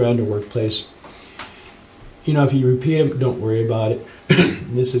 uncle, friend, or workplace, you know, if you repeat them, don't worry about it.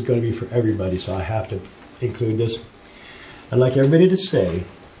 This is going to be for everybody, so I have to include this. I'd like everybody to say,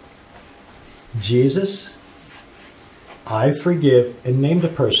 Jesus, I forgive, and name the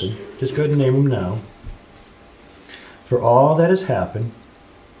person. Just go ahead and name them now. For all that has happened,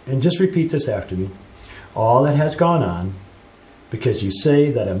 and just repeat this after me, all that has gone on, because you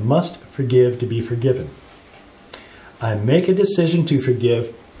say that I must forgive to be forgiven. I make a decision to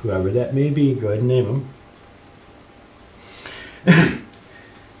forgive whoever that may be. Go ahead and name them.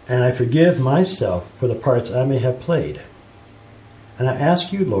 And I forgive myself for the parts I may have played. And I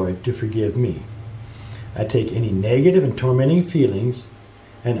ask you, Lord, to forgive me. I take any negative and tormenting feelings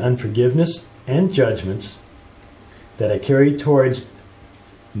and unforgiveness and judgments that I carry towards,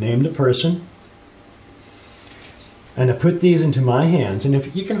 name the person, and I put these into my hands. And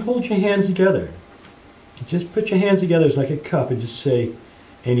if you can hold your hands together, just put your hands together as like a cup and just say,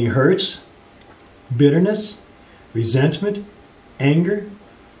 any hurts, bitterness, resentment, anger,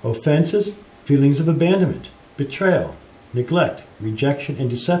 offenses, feelings of abandonment, betrayal, neglect, rejection and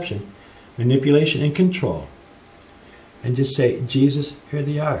deception, manipulation and control. And just say, Jesus, here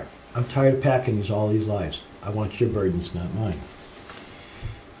they are. I'm tired of packing all these lives. I want your burdens, not mine.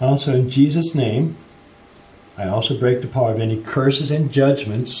 Also, in Jesus' name, I also break the power of any curses and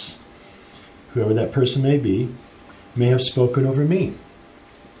judgments, whoever that person may be, may have spoken over me.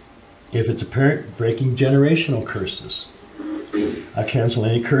 If it's a parent, breaking generational curses. I cancel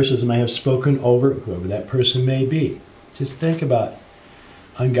any curses that may have spoken over whoever that person may be. Just think about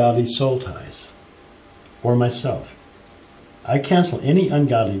ungodly soul ties, or myself. I cancel any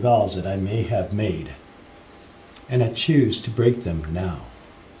ungodly vows that I may have made, and I choose to break them now.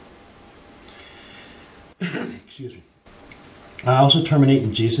 Excuse me. I also terminate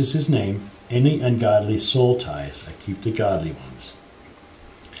in Jesus' name any ungodly soul ties. I keep the godly ones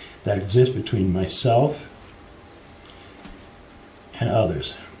that exist between myself and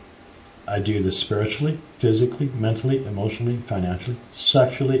others. I do this spiritually, physically, mentally, emotionally, financially,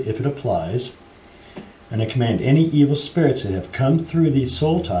 sexually, if it applies. And I command any evil spirits that have come through these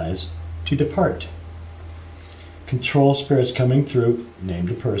soul ties to depart. Control spirits coming through,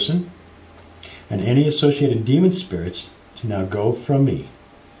 named a person, and any associated demon spirits to now go from me.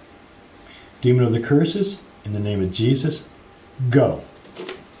 Demon of the curses, in the name of Jesus, go.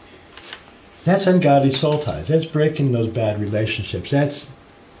 That's ungodly soul ties. That's breaking those bad relationships. That's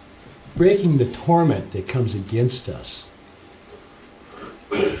breaking the torment that comes against us.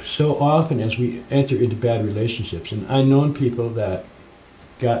 So often as we enter into bad relationships, and I've known people that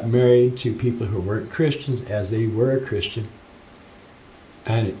got married to people who weren't Christians as they were a Christian,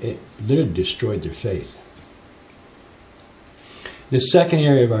 and it literally destroyed their faith. The second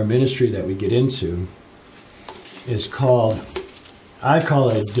area of our ministry that we get into is called, I call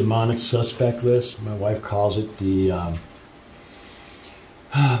it a demonic suspect list. My wife calls it the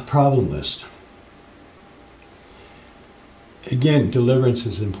problem list. Again, deliverance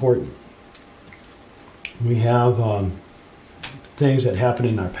is important. We have things that happened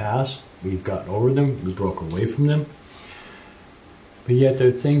in our past. We've gotten over them. We broke away from them. But yet there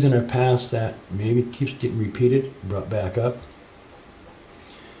are things in our past that maybe keeps getting repeated, brought back up.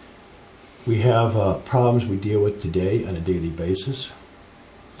 We have problems we deal with today on a daily basis.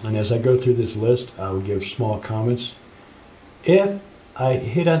 And as I go through this list, I will give small comments. If I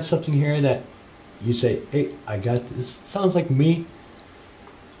hit on something here that you say, hey, I got this, sounds like me,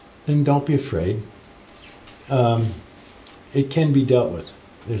 then don't be afraid. It can be dealt with.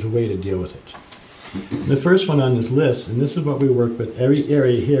 There's a way to deal with it. The first one on this list, and this is what we work with, every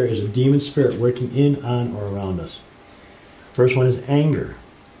area here is a demon spirit working in, on, or around us. First one is anger,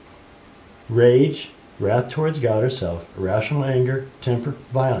 rage, wrath towards God or self, irrational anger, temper,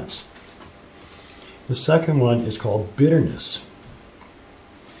 violence. The second one is called bitterness,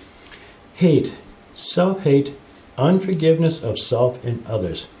 hate, self-hate, unforgiveness of self and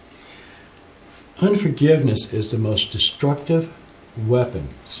others. Unforgiveness is the most destructive weapon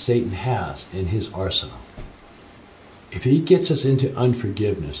Satan has in his arsenal. If he gets us into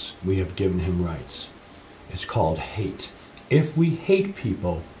unforgiveness, we have given him rights. It's called hate. If we hate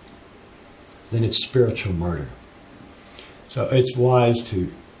people, then it's spiritual murder. So it's wise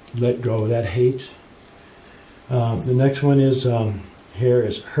to let go of that hate. The next one is here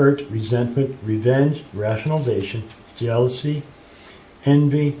is hurt, resentment, revenge, rationalization, jealousy,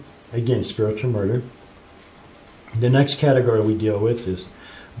 envy, again, spiritual murder. The next category we deal with is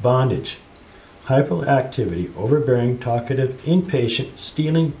bondage, hyperactivity, overbearing, talkative, impatient,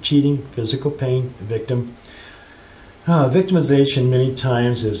 stealing, cheating, physical pain, victim. Victimization many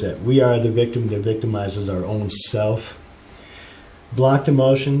times is that we are the victim that victimizes our own self. Blocked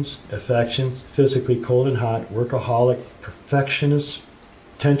emotions, affections, physically cold and hot, workaholic, perfectionist,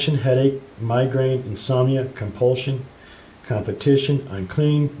 tension, headache, migraine, insomnia, compulsion, competition,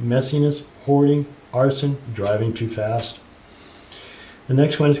 unclean, messiness, hoarding, arson, driving too fast. The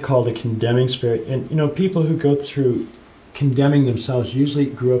next one is called the condemning spirit. And people who go through condemning themselves usually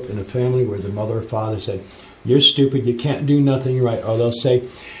grew up in a family where the mother or father said, "You're stupid, you can't do nothing right." Or they'll say,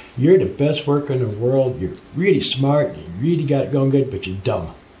 "You're the best worker in the world, you're really smart, you really got it going good, but you're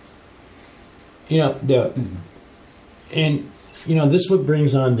dumb." This is what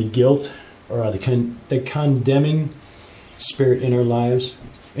brings on the guilt or the condemning spirit in our lives.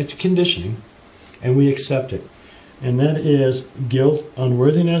 It's conditioning, and we accept it. And that is guilt,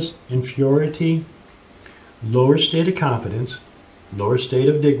 unworthiness, inferiority, lower state of competence, lower state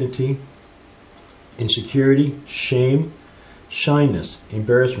of dignity, insecurity, shame, shyness,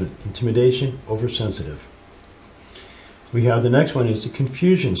 embarrassment, intimidation, oversensitive. We have the next one is the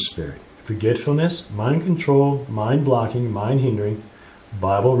confusion spirit. Forgetfulness, mind control, mind blocking, mind hindering,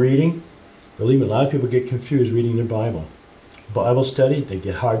 Bible reading. Believe me, a lot of people get confused reading their Bible. Bible study, they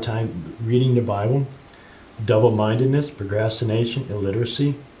get a hard time reading the Bible. Double-mindedness, procrastination,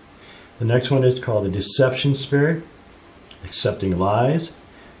 illiteracy. The next one is called the deception spirit. Accepting lies,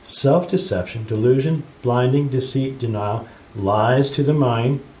 self-deception, delusion, blinding, deceit, denial, lies to the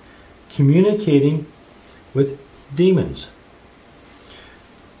mind, communicating with demons.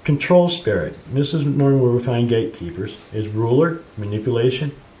 Control spirit. This is normally where we find gatekeepers. Is ruler,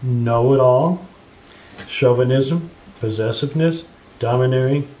 manipulation, know-it-all, chauvinism, possessiveness,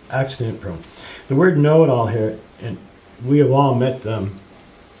 domineering, accident-prone. The word know-it-all here, and we have all met them.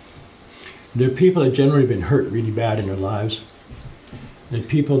 They're people that generally have been hurt really bad in their lives. They're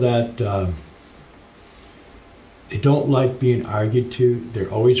people that they don't like being argued to. They're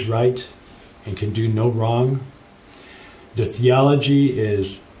always right and can do no wrong. Their theology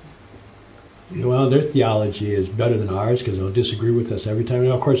is, their theology is better than ours because they'll disagree with us every time.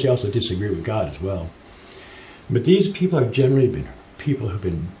 And of course, they also disagree with God as well. But these people have generally been people who've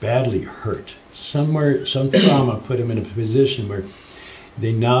been badly hurt. Somewhere, some trauma put them in a position where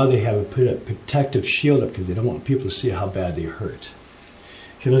they have to put a protective shield up because they don't want people to see how bad they hurt.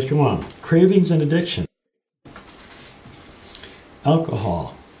 Okay, let's go on. Cravings and addiction.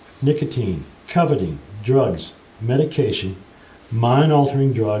 Alcohol, nicotine, coveting, drugs, medication,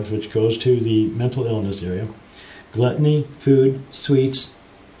 mind-altering drugs, which goes to the mental illness area, gluttony, food, sweets,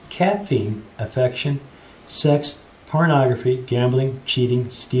 caffeine, affection, sex, pornography, gambling, cheating,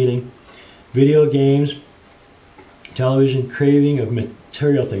 stealing, video games, television, craving of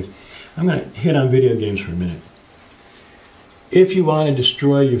material things. I'm going to hit on video games for a minute. If you want to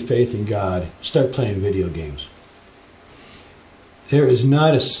destroy your faith in God, start playing video games. There is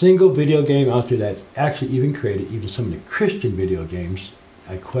not a single video game out there that's actually even created, even some of the Christian video games,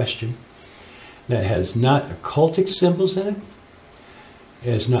 I question, that has not occultic symbols in it.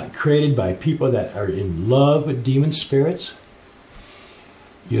 It is not created by people that are in love with demon spirits.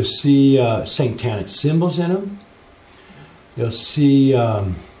 You'll see satanic symbols in them. You'll see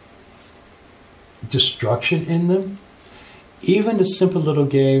destruction in them. Even the simple little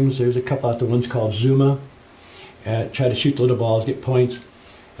games, there's a couple out there, one's called Zuma. Try to shoot the little balls, get points.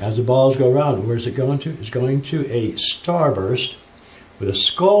 As the balls go around, where's it going to? It's going to a starburst with a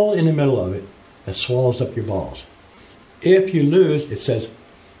skull in the middle of it that swallows up your balls. If you lose, it says,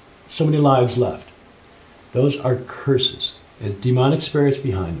 so many lives left. Those are curses. There's demonic spirits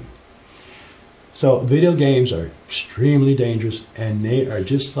behind them. So video games are extremely dangerous, and they are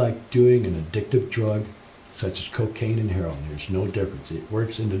just like doing an addictive drug, such as cocaine and heroin. There's no difference. It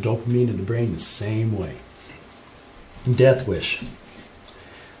works in the dopamine in the brain the same way. Death wish.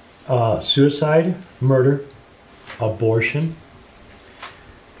 Suicide, murder, abortion,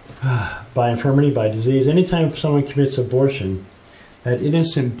 by infirmity, by disease. Anytime someone commits abortion, that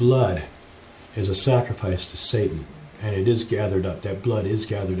innocent blood is a sacrifice to Satan, and it is gathered up. That blood is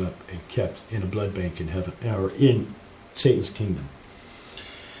gathered up and kept in a blood bank in heaven, or in Satan's kingdom.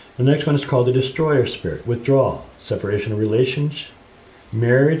 The next one is called the destroyer spirit. Withdrawal, separation of relations,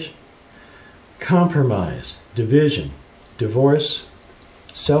 marriage, compromise, division, divorce,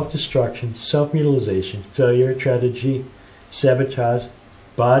 self-destruction, self-mutilation, failure, tragedy, sabotage,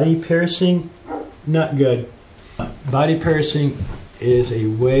 body piercing, not good. Body piercing is a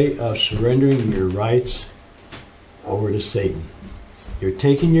way of surrendering your rights over to Satan. You're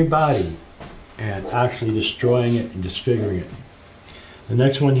taking your body and actually destroying it and disfiguring it. The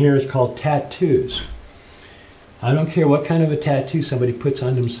next one here is called tattoos. I don't care what kind of a tattoo somebody puts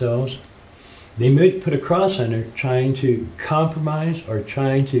on themselves. They may put a cross on there trying to compromise or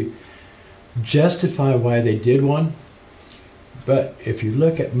trying to justify why they did one. But if you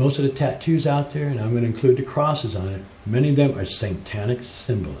look at most of the tattoos out there, and I'm going to include the crosses on it, many of them are satanic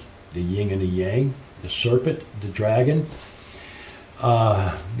symbols. The yin and the yang, the serpent, the dragon,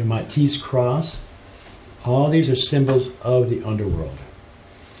 the Maltese cross. All these are symbols of the underworld.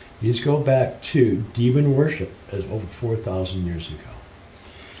 These go back to demon worship as over 4,000 years ago.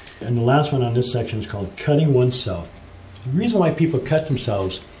 And the last one on this section is called cutting oneself. The reason why people cut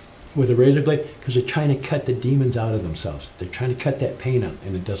themselves with a razor blade, because they're trying to cut the demons out of themselves. They're trying to cut that pain out,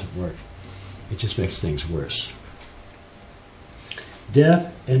 and it doesn't work. It just makes things worse.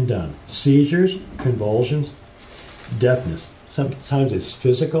 Deaf and dumb. Seizures, convulsions, deafness. Sometimes it's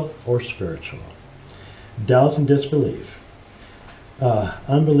physical or spiritual. Doubts and disbelief.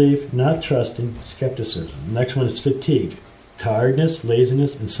 Unbelief, not trusting, skepticism. The next one is fatigue. Tiredness,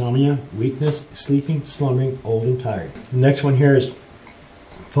 laziness, insomnia, weakness, sleeping, slumbering, old and tired. The next one here is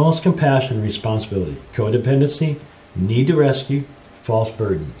false compassion and responsibility. Codependency, need to rescue, false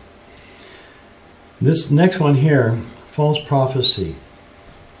burden. This next one here, false prophecy.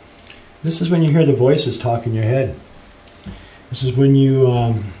 This is when you hear the voices talk in your head. This is when you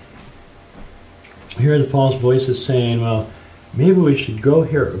hear the false voices saying, well, maybe we should go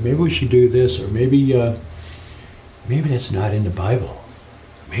here, or maybe we should do this, or maybe that's not in the Bible.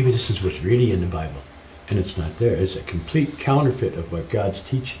 Maybe this is what's really in the Bible. And it's not there. It's a complete counterfeit of what God's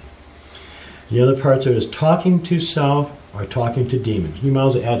teaching. The other parts of it is talking to self or talking to demons. You might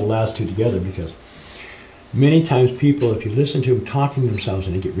as well add the last two together, because many times people, if you listen to them talking to themselves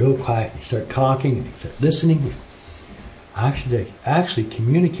and they get real quiet and they start talking and they start listening, they're actually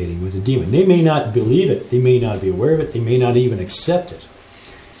communicating with a demon. They may not believe it. They may not be aware of it. They may not even accept it.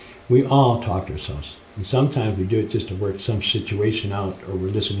 We all talk to ourselves. And sometimes we do it just to work some situation out, or we're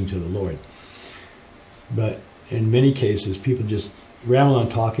listening to the Lord. But in many cases, people just ramble on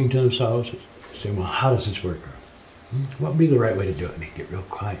talking to themselves, saying, well, how does this work? What would be the right way to do it? And they get real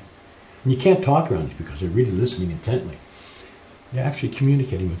quiet. And you can't talk around this because they're really listening intently. They're actually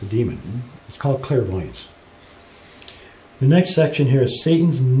communicating with the demon. It's called clairvoyance. The next section here is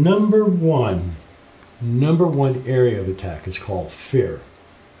Satan's number one area of attack. It's called fear.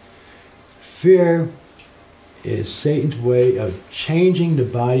 Fear is Satan's way of changing the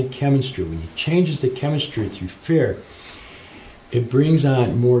body chemistry. When he changes the chemistry through fear, it brings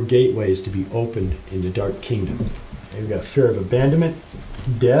on more gateways to be opened in the dark kingdom. You've got fear of abandonment,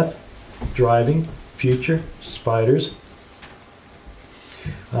 death, driving, future, spiders,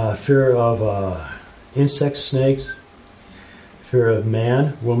 fear of insects, snakes, fear of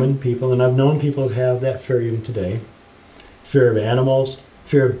man, woman, people, and I've known people who have that fear even today. Fear of animals,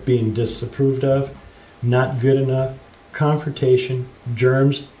 fear of being disapproved of, not good enough, confrontation,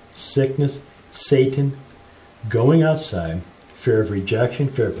 germs, sickness, Satan, going outside, fear of rejection,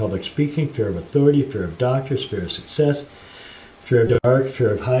 fear of public speaking, fear of authority, fear of doctors, fear of success, fear of dark,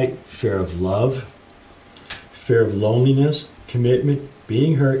 fear of height, fear of love, fear of loneliness, commitment,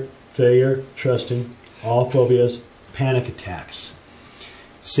 being hurt, failure, trusting, all phobias, panic attacks.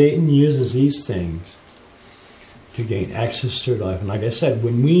 Satan uses these things to gain access to life. And like I said,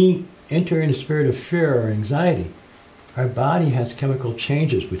 when we enter in a spirit of fear or anxiety, our body has chemical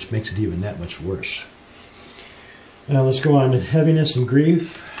changes, which makes it even that much worse. Now let's go on to heaviness and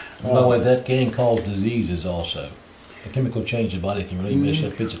grief. By the way, that can cause diseases also. A chemical change in the body can really mess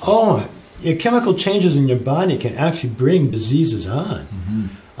up physically. Oh, your chemical changes in your body can actually bring diseases on.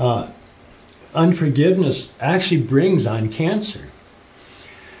 Mm-hmm. Unforgiveness actually brings on cancer.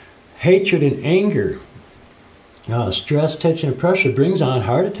 Hatred and anger, stress, tension, and pressure brings on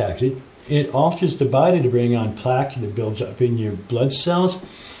heart attacks. It alters the body to bring on plaque that builds up in your blood cells.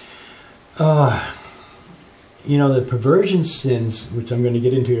 The perversion sins, which I'm going to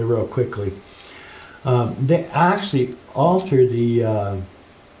get into here real quickly, they actually alter the, I'm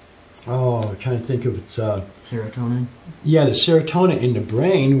trying to think of it. Serotonin? Yeah, the serotonin in the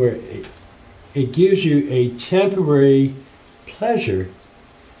brain, where it gives you a temporary pleasure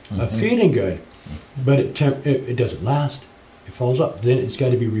of feeling good, but it doesn't last. It falls up. Then it's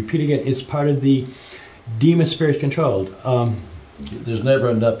got to be repeated again. It's part of the demon spirit controlled. There's never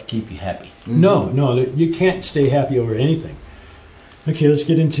enough to keep you happy. No, you can't stay happy over anything. Okay, let's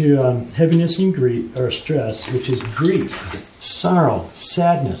get into heaviness and grief, or stress, which is grief, sorrow,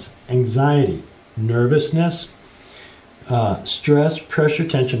 sadness, anxiety, nervousness, stress, pressure,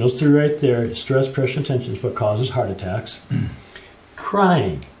 tension. Those three right there, stress, pressure, tension, is what causes heart attacks.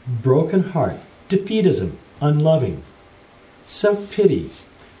 Crying, broken heart, defeatism, unloving, self-pity,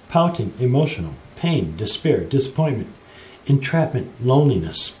 pouting, emotional, pain, despair, disappointment, entrapment,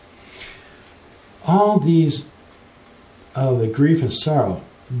 loneliness. All these the grief and sorrow,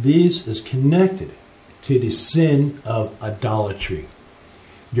 these is connected to the sin of idolatry.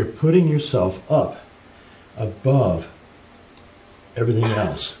 You're putting yourself up above everything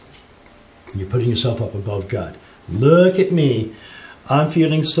else. You're putting yourself up above God. Look at me. I'm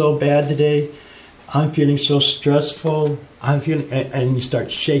feeling so bad today. I'm feeling so stressful. And you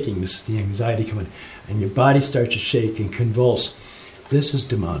start shaking. This is the anxiety coming. And your body starts to shake and convulse. This is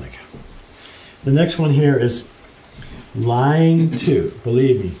demonic. The next one here is lying to.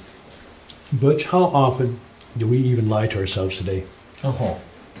 Believe me. Butch, how often do we even lie to ourselves today? Oh,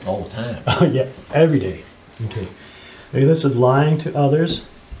 all the time. Oh, yeah, every day. Okay. This is lying to others,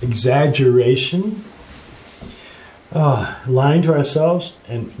 exaggeration, lying to ourselves,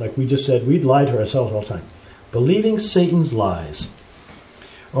 and like we just said, we'd lie to ourselves all the time. Believing Satan's lies,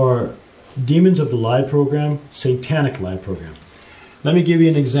 or demons of the lie program, satanic lie program. Let me give you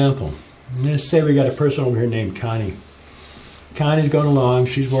an example. Let's say we got a person over here named Connie. Connie's going along,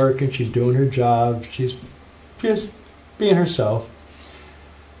 she's working, she's doing her job, she's just being herself.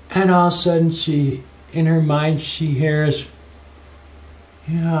 And all of a sudden, in her mind, she hears,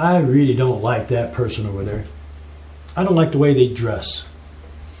 I really don't like that person over there. I don't like the way they dress.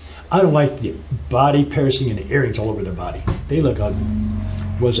 I don't like the body piercing and the earrings all over their body. They look ugly.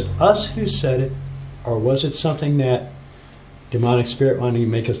 Was it us who said it, or was it something that demonic spirit wanted to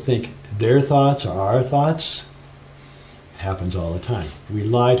make us think their thoughts are our thoughts? It happens all the time. We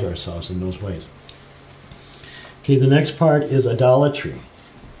lie to ourselves in those ways. Okay, the next part is idolatry.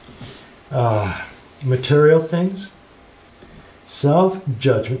 Material things.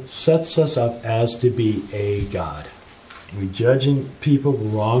 Self-judgment sets us up as to be a God. We're judging people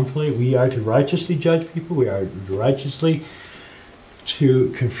wrongfully. We are to righteously judge people. We are righteously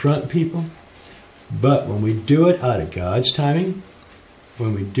to confront people. But when we do it out of God's timing,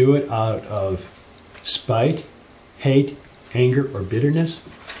 when we do it out of spite, hate, anger, or bitterness,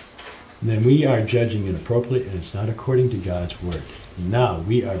 then we are judging inappropriately, and it's not according to God's word. Now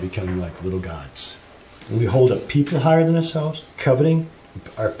we are becoming like little gods. We hold up people higher than ourselves, coveting.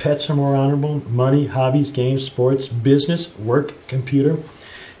 Our pets are more honorable. Money, hobbies, games, sports, business, work, computer,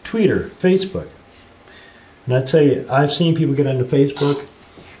 Twitter, Facebook. And I tell you, I've seen people get onto Facebook,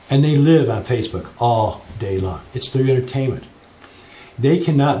 and they live on Facebook all day long. It's their entertainment. They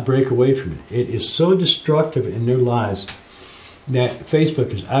cannot break away from it. It is so destructive in their lives that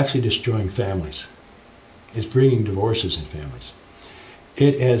Facebook is actually destroying families. It's bringing divorces in families.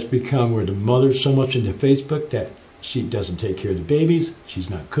 It has become where the mother's so much into Facebook that she doesn't take care of the babies, she's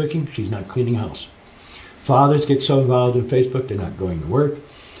not cooking, she's not cleaning house. Fathers get so involved in Facebook, they're not going to work,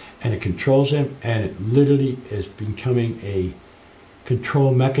 and it controls them, and it literally is becoming a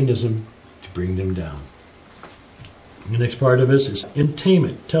control mechanism to bring them down. The next part of this is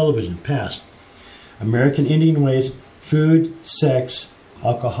entertainment, television, past, American Indian ways, food, sex,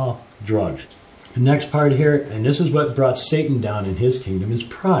 alcohol, drugs. The next part here, and this is what brought Satan down in his kingdom, is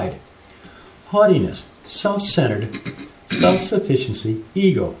pride, haughtiness, self-centered, self-sufficiency,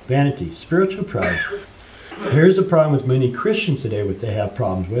 ego, vanity, spiritual pride. Here's the problem with many Christians today, what they have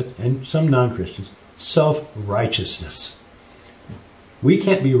problems with, and some non-Christians, self-righteousness. We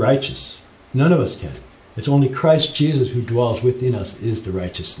can't be righteous. None of us can. It's only Christ Jesus who dwells within us is the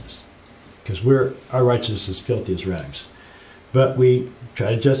righteousness. Because our righteousness is filthy as rags. But we try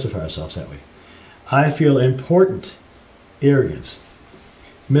to justify ourselves that way. I feel important. Arrogance.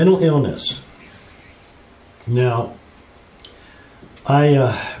 Mental illness. Now,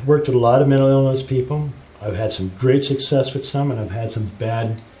 I worked with a lot of mental illness people. I've had some great success with some, and I've had some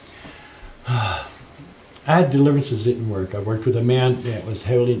bad... I had deliverances that didn't work. I worked with a man that was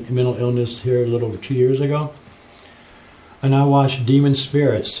heavily in mental illness here a little over 2 years ago. And I watched demon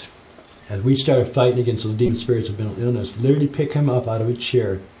spirits, as we started fighting against the demon spirits of mental illness, literally pick him up out of a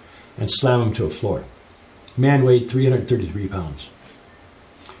chair and slam him to a floor. Man weighed 333 pounds.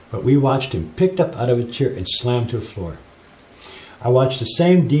 But we watched him picked up out of a chair and slammed to a floor. I watched the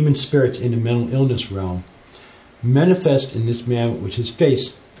same demon spirits in the mental illness realm manifest in this man, which his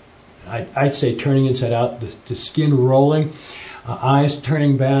face, I'd say turning inside out, the skin rolling, eyes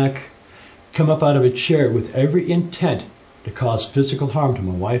turning back, come up out of a chair with every intent to cause physical harm to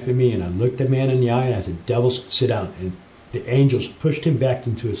my wife and me. And I looked the man in the eye and I said, "Devils, sit down." And the angels pushed him back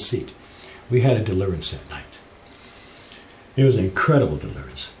into his seat. We had a deliverance that night. It was an incredible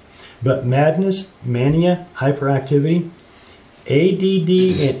deliverance. But madness, mania, hyperactivity,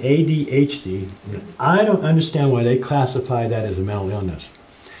 ADD and ADHD, I don't understand why they classify that as a mental illness.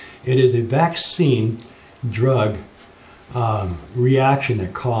 It is a vaccine drug reaction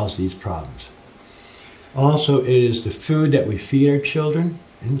that cause these problems. Also, it is the food that we feed our children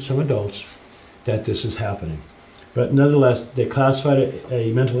and some adults that this is happening. But nonetheless, they classified it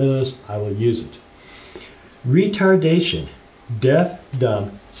a mental illness. I will use it. Retardation, deaf,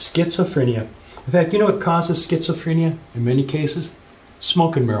 dumb, schizophrenia. In fact, you know what causes schizophrenia in many cases?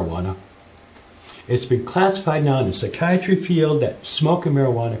 Smoking marijuana. It's been classified now in the psychiatry field that smoking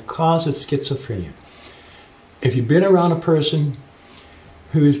marijuana causes schizophrenia. If you've been around a person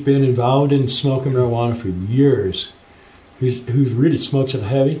who's been involved in smoking marijuana for years, who's really smokes it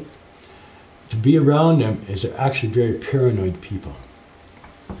heavy, to be around them is they're actually very paranoid people.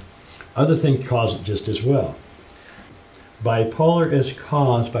 Other things cause it just as well. Bipolar is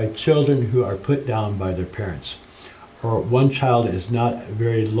caused by children who are put down by their parents, or one child is not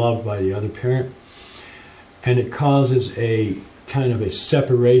very loved by the other parent, and it causes a kind of a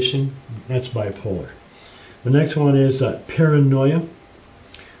separation. That's bipolar. The next one is paranoia,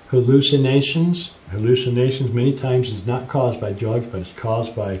 hallucinations. Hallucinations many times is not caused by drugs, but it's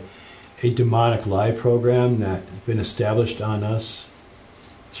caused by a demonic lie program that has been established on us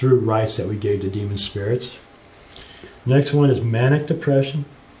through rites that we gave to demon spirits. Next one is manic depression,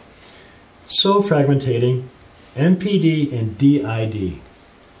 soul fragmentating, MPD, and DID.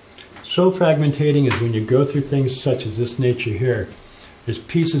 Soul fragmentating is when you go through things such as this nature here. There's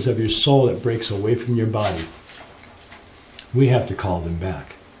pieces of your soul that breaks away from your body. We have to call them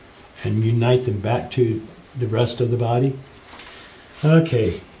back and unite them back to the rest of the body.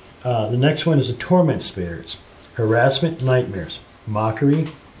 Okay, the next one is the torment spirits, harassment, nightmares, mockery,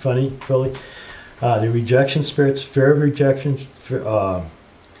 funny, fully. The rejection spirits, fear of rejection,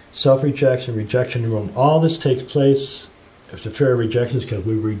 self-rejection, rejection in the room. All this takes place, if the fear of rejection is because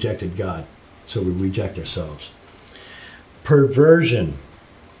we rejected God, so we reject ourselves. Perversion.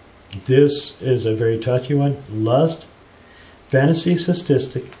 This is a very touchy one. Lust, fantasy,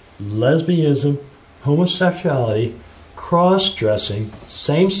 sadistic, lesbianism, homosexuality, cross-dressing,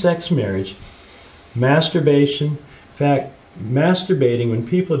 same-sex marriage, masturbation. In fact, masturbating, when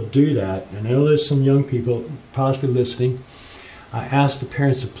people do that, and I know there's some young people possibly listening, I ask the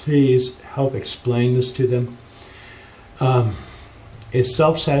parents to please help explain this to them. It's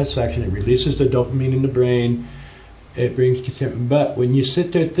self-satisfaction. It releases the dopamine in the brain. It brings contentment. But when you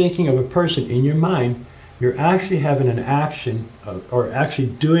sit there thinking of a person in your mind, you're actually having an action or actually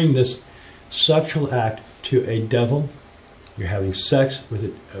doing this sexual act to a devil. You're having sex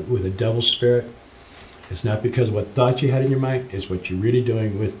with a devil spirit. It's not because of what thoughts you had in your mind. It's what you're really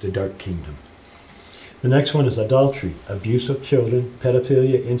doing with the dark kingdom. The next one is adultery, abuse of children,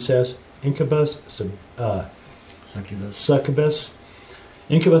 pedophilia, incest, incubus, succubus.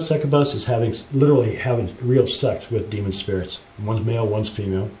 Incubus, succubus is literally having real sex with demon spirits. One's male, one's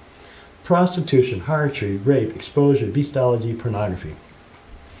female. Prostitution, harlotry, rape, exposure, bestiality, pornography.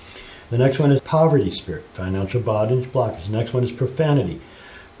 The next one is poverty spirit, financial bondage, blockage. The next one is profanity,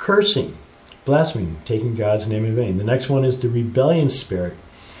 cursing, blasphemy, taking God's name in vain. The next one is the rebellion spirit,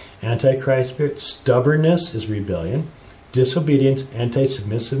 antichrist spirit. Stubbornness is rebellion, disobedience,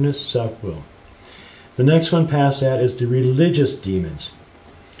 anti-submissiveness, self-will. The next one past that is the religious demons.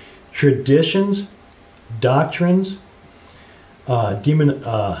 Traditions, doctrines,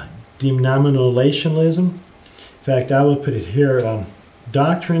 denominationalism. In fact, I will put it here.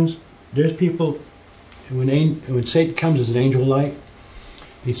 Doctrines, there's people, when Satan comes as an angel of light,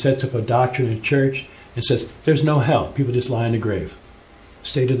 he sets up a doctrine in church and says, there's no hell. People just lie in the grave.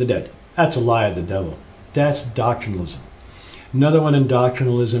 State of the dead. That's a lie of the devil. That's doctrinalism. Another one in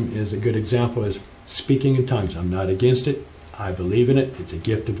doctrinalism is a good example is speaking in tongues. I'm not against it. I believe in it. It's a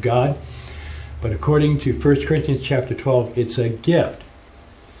gift of God. But according to 1 Corinthians chapter 12, it's a gift.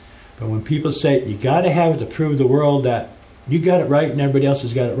 But when people say, you got to have it to prove the world that you got it right and everybody else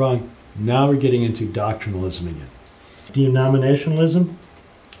has got it wrong, now we're getting into doctrinalism again. Denominationalism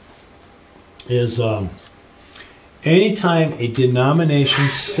is anytime a denomination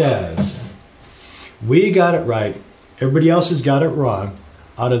says, we got it right, everybody else has got it wrong.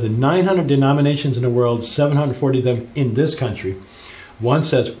 Out of the 900 denominations in the world, 740 of them in this country, one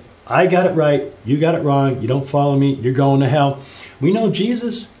says, I got it right, you got it wrong, you don't follow me, you're going to hell. We know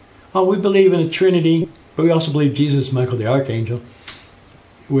Jesus. Oh, we believe in the Trinity, but we also believe Jesus is Michael the Archangel.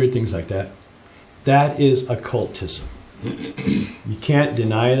 Weird things like that. That is occultism. You can't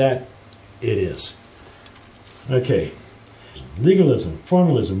deny that. It is. Okay. Legalism,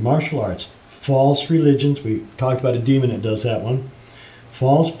 formalism, martial arts, false religions. We talked about a demon that does that one.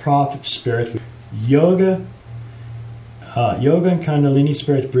 False prophet spirits. Yoga and Kundalini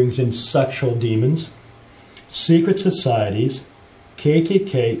spirits brings in sexual demons. Secret societies,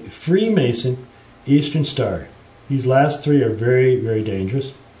 KKK, Freemason, Eastern Star. These last three are very, very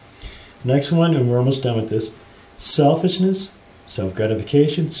dangerous. Next one, and we're almost done with this. Selfishness,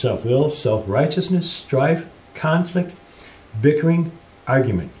 self-gratification, self-will, self-righteousness, strife, conflict, bickering,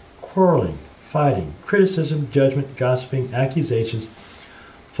 argument, quarreling, fighting, criticism, judgment, gossiping, accusations,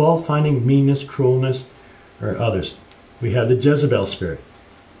 fault-finding, meanness, cruelness, or others. We have the Jezebel spirit.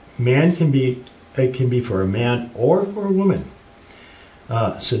 It can be for a man or for a woman.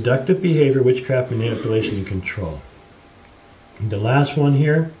 Seductive behavior, witchcraft, manipulation, and control. The last one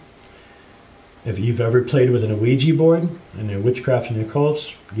here, if you've ever played with an Ouija board and the witchcraft and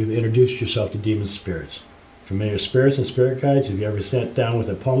occults, you've introduced yourself to demon spirits. Familiar spirits and spirit guides, if you ever sat down with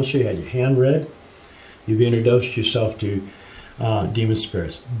a palmistry, had your hand read, you've introduced yourself to demon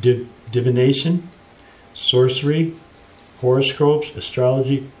spirits. Divination, sorcery, horoscopes,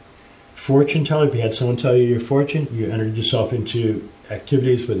 astrology, fortune teller. If you had someone tell you your fortune, you entered yourself into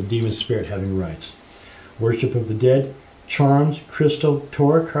activities with a demon spirit having rights. Worship of the dead, charms, crystal,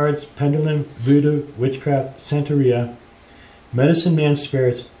 tarot cards, pendulum, voodoo, witchcraft, Santeria, medicine man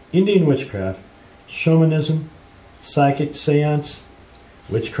spirits, Indian witchcraft, shamanism, psychic seance,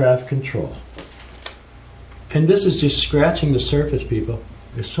 witchcraft control. And this is just scratching the surface, people.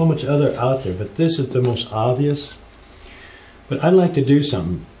 There's so much other out there, but this is the most obvious. But I'd like to do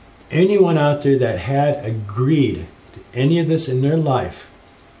something. Anyone out there that had agreed to any of this in their life,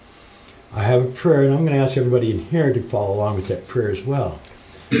 I have a prayer, and I'm going to ask everybody in here to follow along with that prayer as well.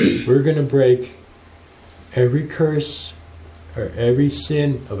 We're going to break every curse or every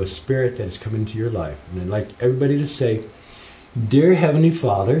sin of a spirit that has come into your life. And I'd like everybody to say, Dear Heavenly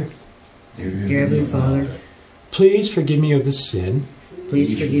Father, Dear Heavenly Father, please forgive me of the sin.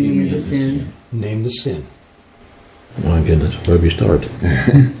 please forgive me of the sin. Name the sin. My goodness, where do we start?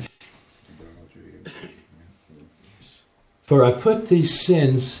 For I put these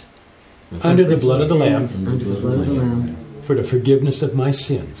sins under the blood of the Lamb Under the blood of the Lamb, for the forgiveness of my for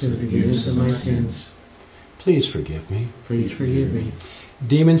sins. the forgiveness of my sins. Please forgive me. Please forgive me.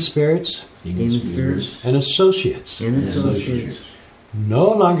 Demon spirits Demon spirits and associates and associates no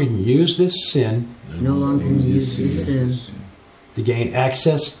longer use this sin no longer use this sin to gain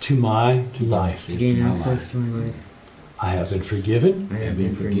access to my life. to gain access to my life. I have been forgiven. I have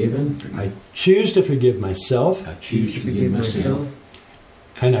been forgiven. I choose to forgive myself, I choose to forgive myself.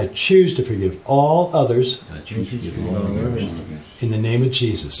 and I choose to forgive all others I choose to forgive all others. in the name of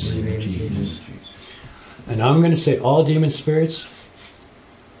Jesus. In the name of Jesus. And I'm going to say, all demon spirits,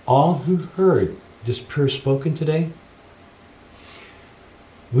 all who heard this prayer spoken today,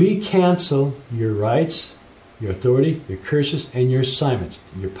 we cancel your rights, your authority, your curses, and your assignments,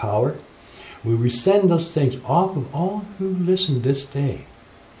 your power. We rescind those things off of all who listen this day.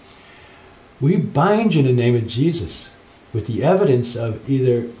 We bind you in the name of Jesus with the evidence of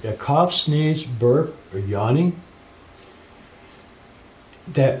either a cough, sneeze, burp, or yawning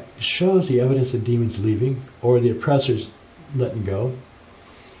that shows the evidence of demons leaving or the oppressors letting go.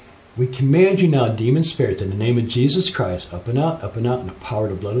 We command you now, demon spirits, in the name of Jesus Christ, up and out, in the power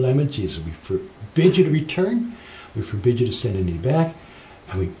of the blood of the Lamb of Jesus. We forbid you to return. We forbid you to send any back.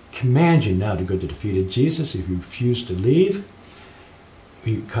 And we command you now to go to the feet of Jesus. If you refuse to leave,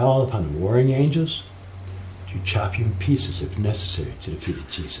 we call upon the warring angels to chop you in pieces if necessary to the feet of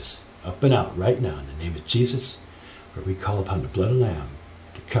Jesus. Up and out right now in the name of Jesus, where we call upon the blood of the Lamb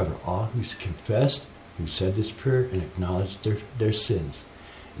to cover all who's confessed, who said this prayer and acknowledged their sins.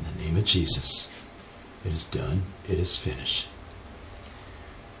 In the name of Jesus, it is done. It is finished.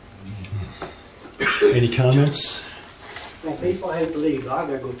 Any comments? Well, people have to leave. I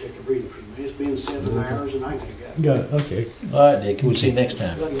gotta go take a breather from me. It's been 7 hours and I gotta go. Got it. Okay. All right, Nick, we'll see you next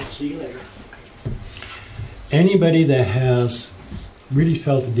time. See you later. Anybody that has really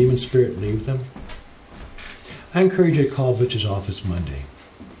felt the demon spirit leave them, I encourage you to call Butch's office Monday.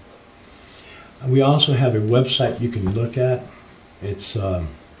 We also have a website you can look at. It's ALD.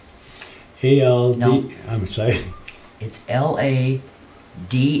 No. I'm sorry. It's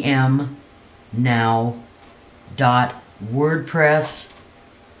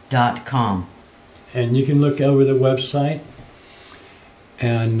ladmnow.wordpress.com. And you can look over the website,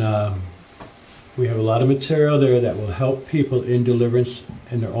 and we have a lot of material there that will help people in deliverance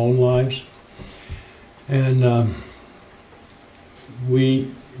in their own lives. And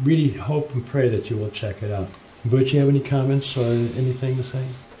we really hope and pray that you will check it out. Butch, you have any comments or anything to say?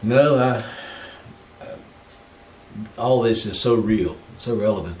 No, all this is so real, so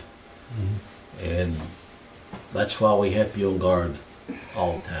relevant. Mm-hmm. And that's why we have to be on guard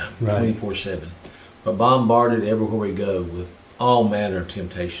all the time, Right. 24/7. We're bombarded everywhere we go with all manner of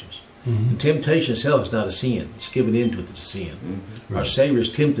temptations. Mm-hmm. And temptation itself is not a sin. It's giving into it that's a sin. Mm-hmm. Our Right. Savior is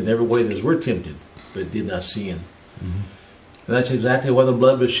tempted in every way that we're tempted, but did not sin. And that's exactly why the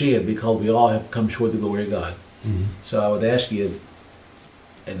blood was shed, because we all have come short of the glory of God. So I would ask you,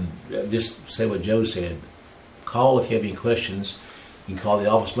 and just say what Joe said, call if you have any questions. You can call the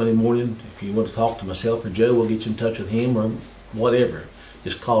office Monday morning. If you want to talk to myself or Joe, we'll get you in touch with him or whatever.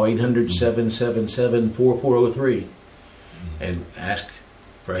 Just call 800-777-4403 and ask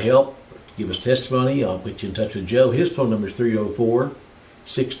for help. Give us testimony. I'll put you in touch with Joe. His phone number is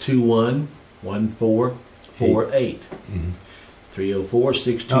 304-621-1448.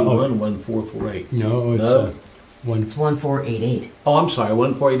 304-621-1448. No, it's No? It's 1488. Oh, I'm sorry,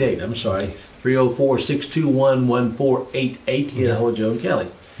 1488. I'm sorry. 304-621-1488. Get a hold of Joe and Kelly.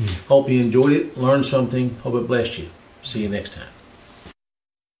 Hope you enjoyed it, learned something. Hope it blessed you. See you next time.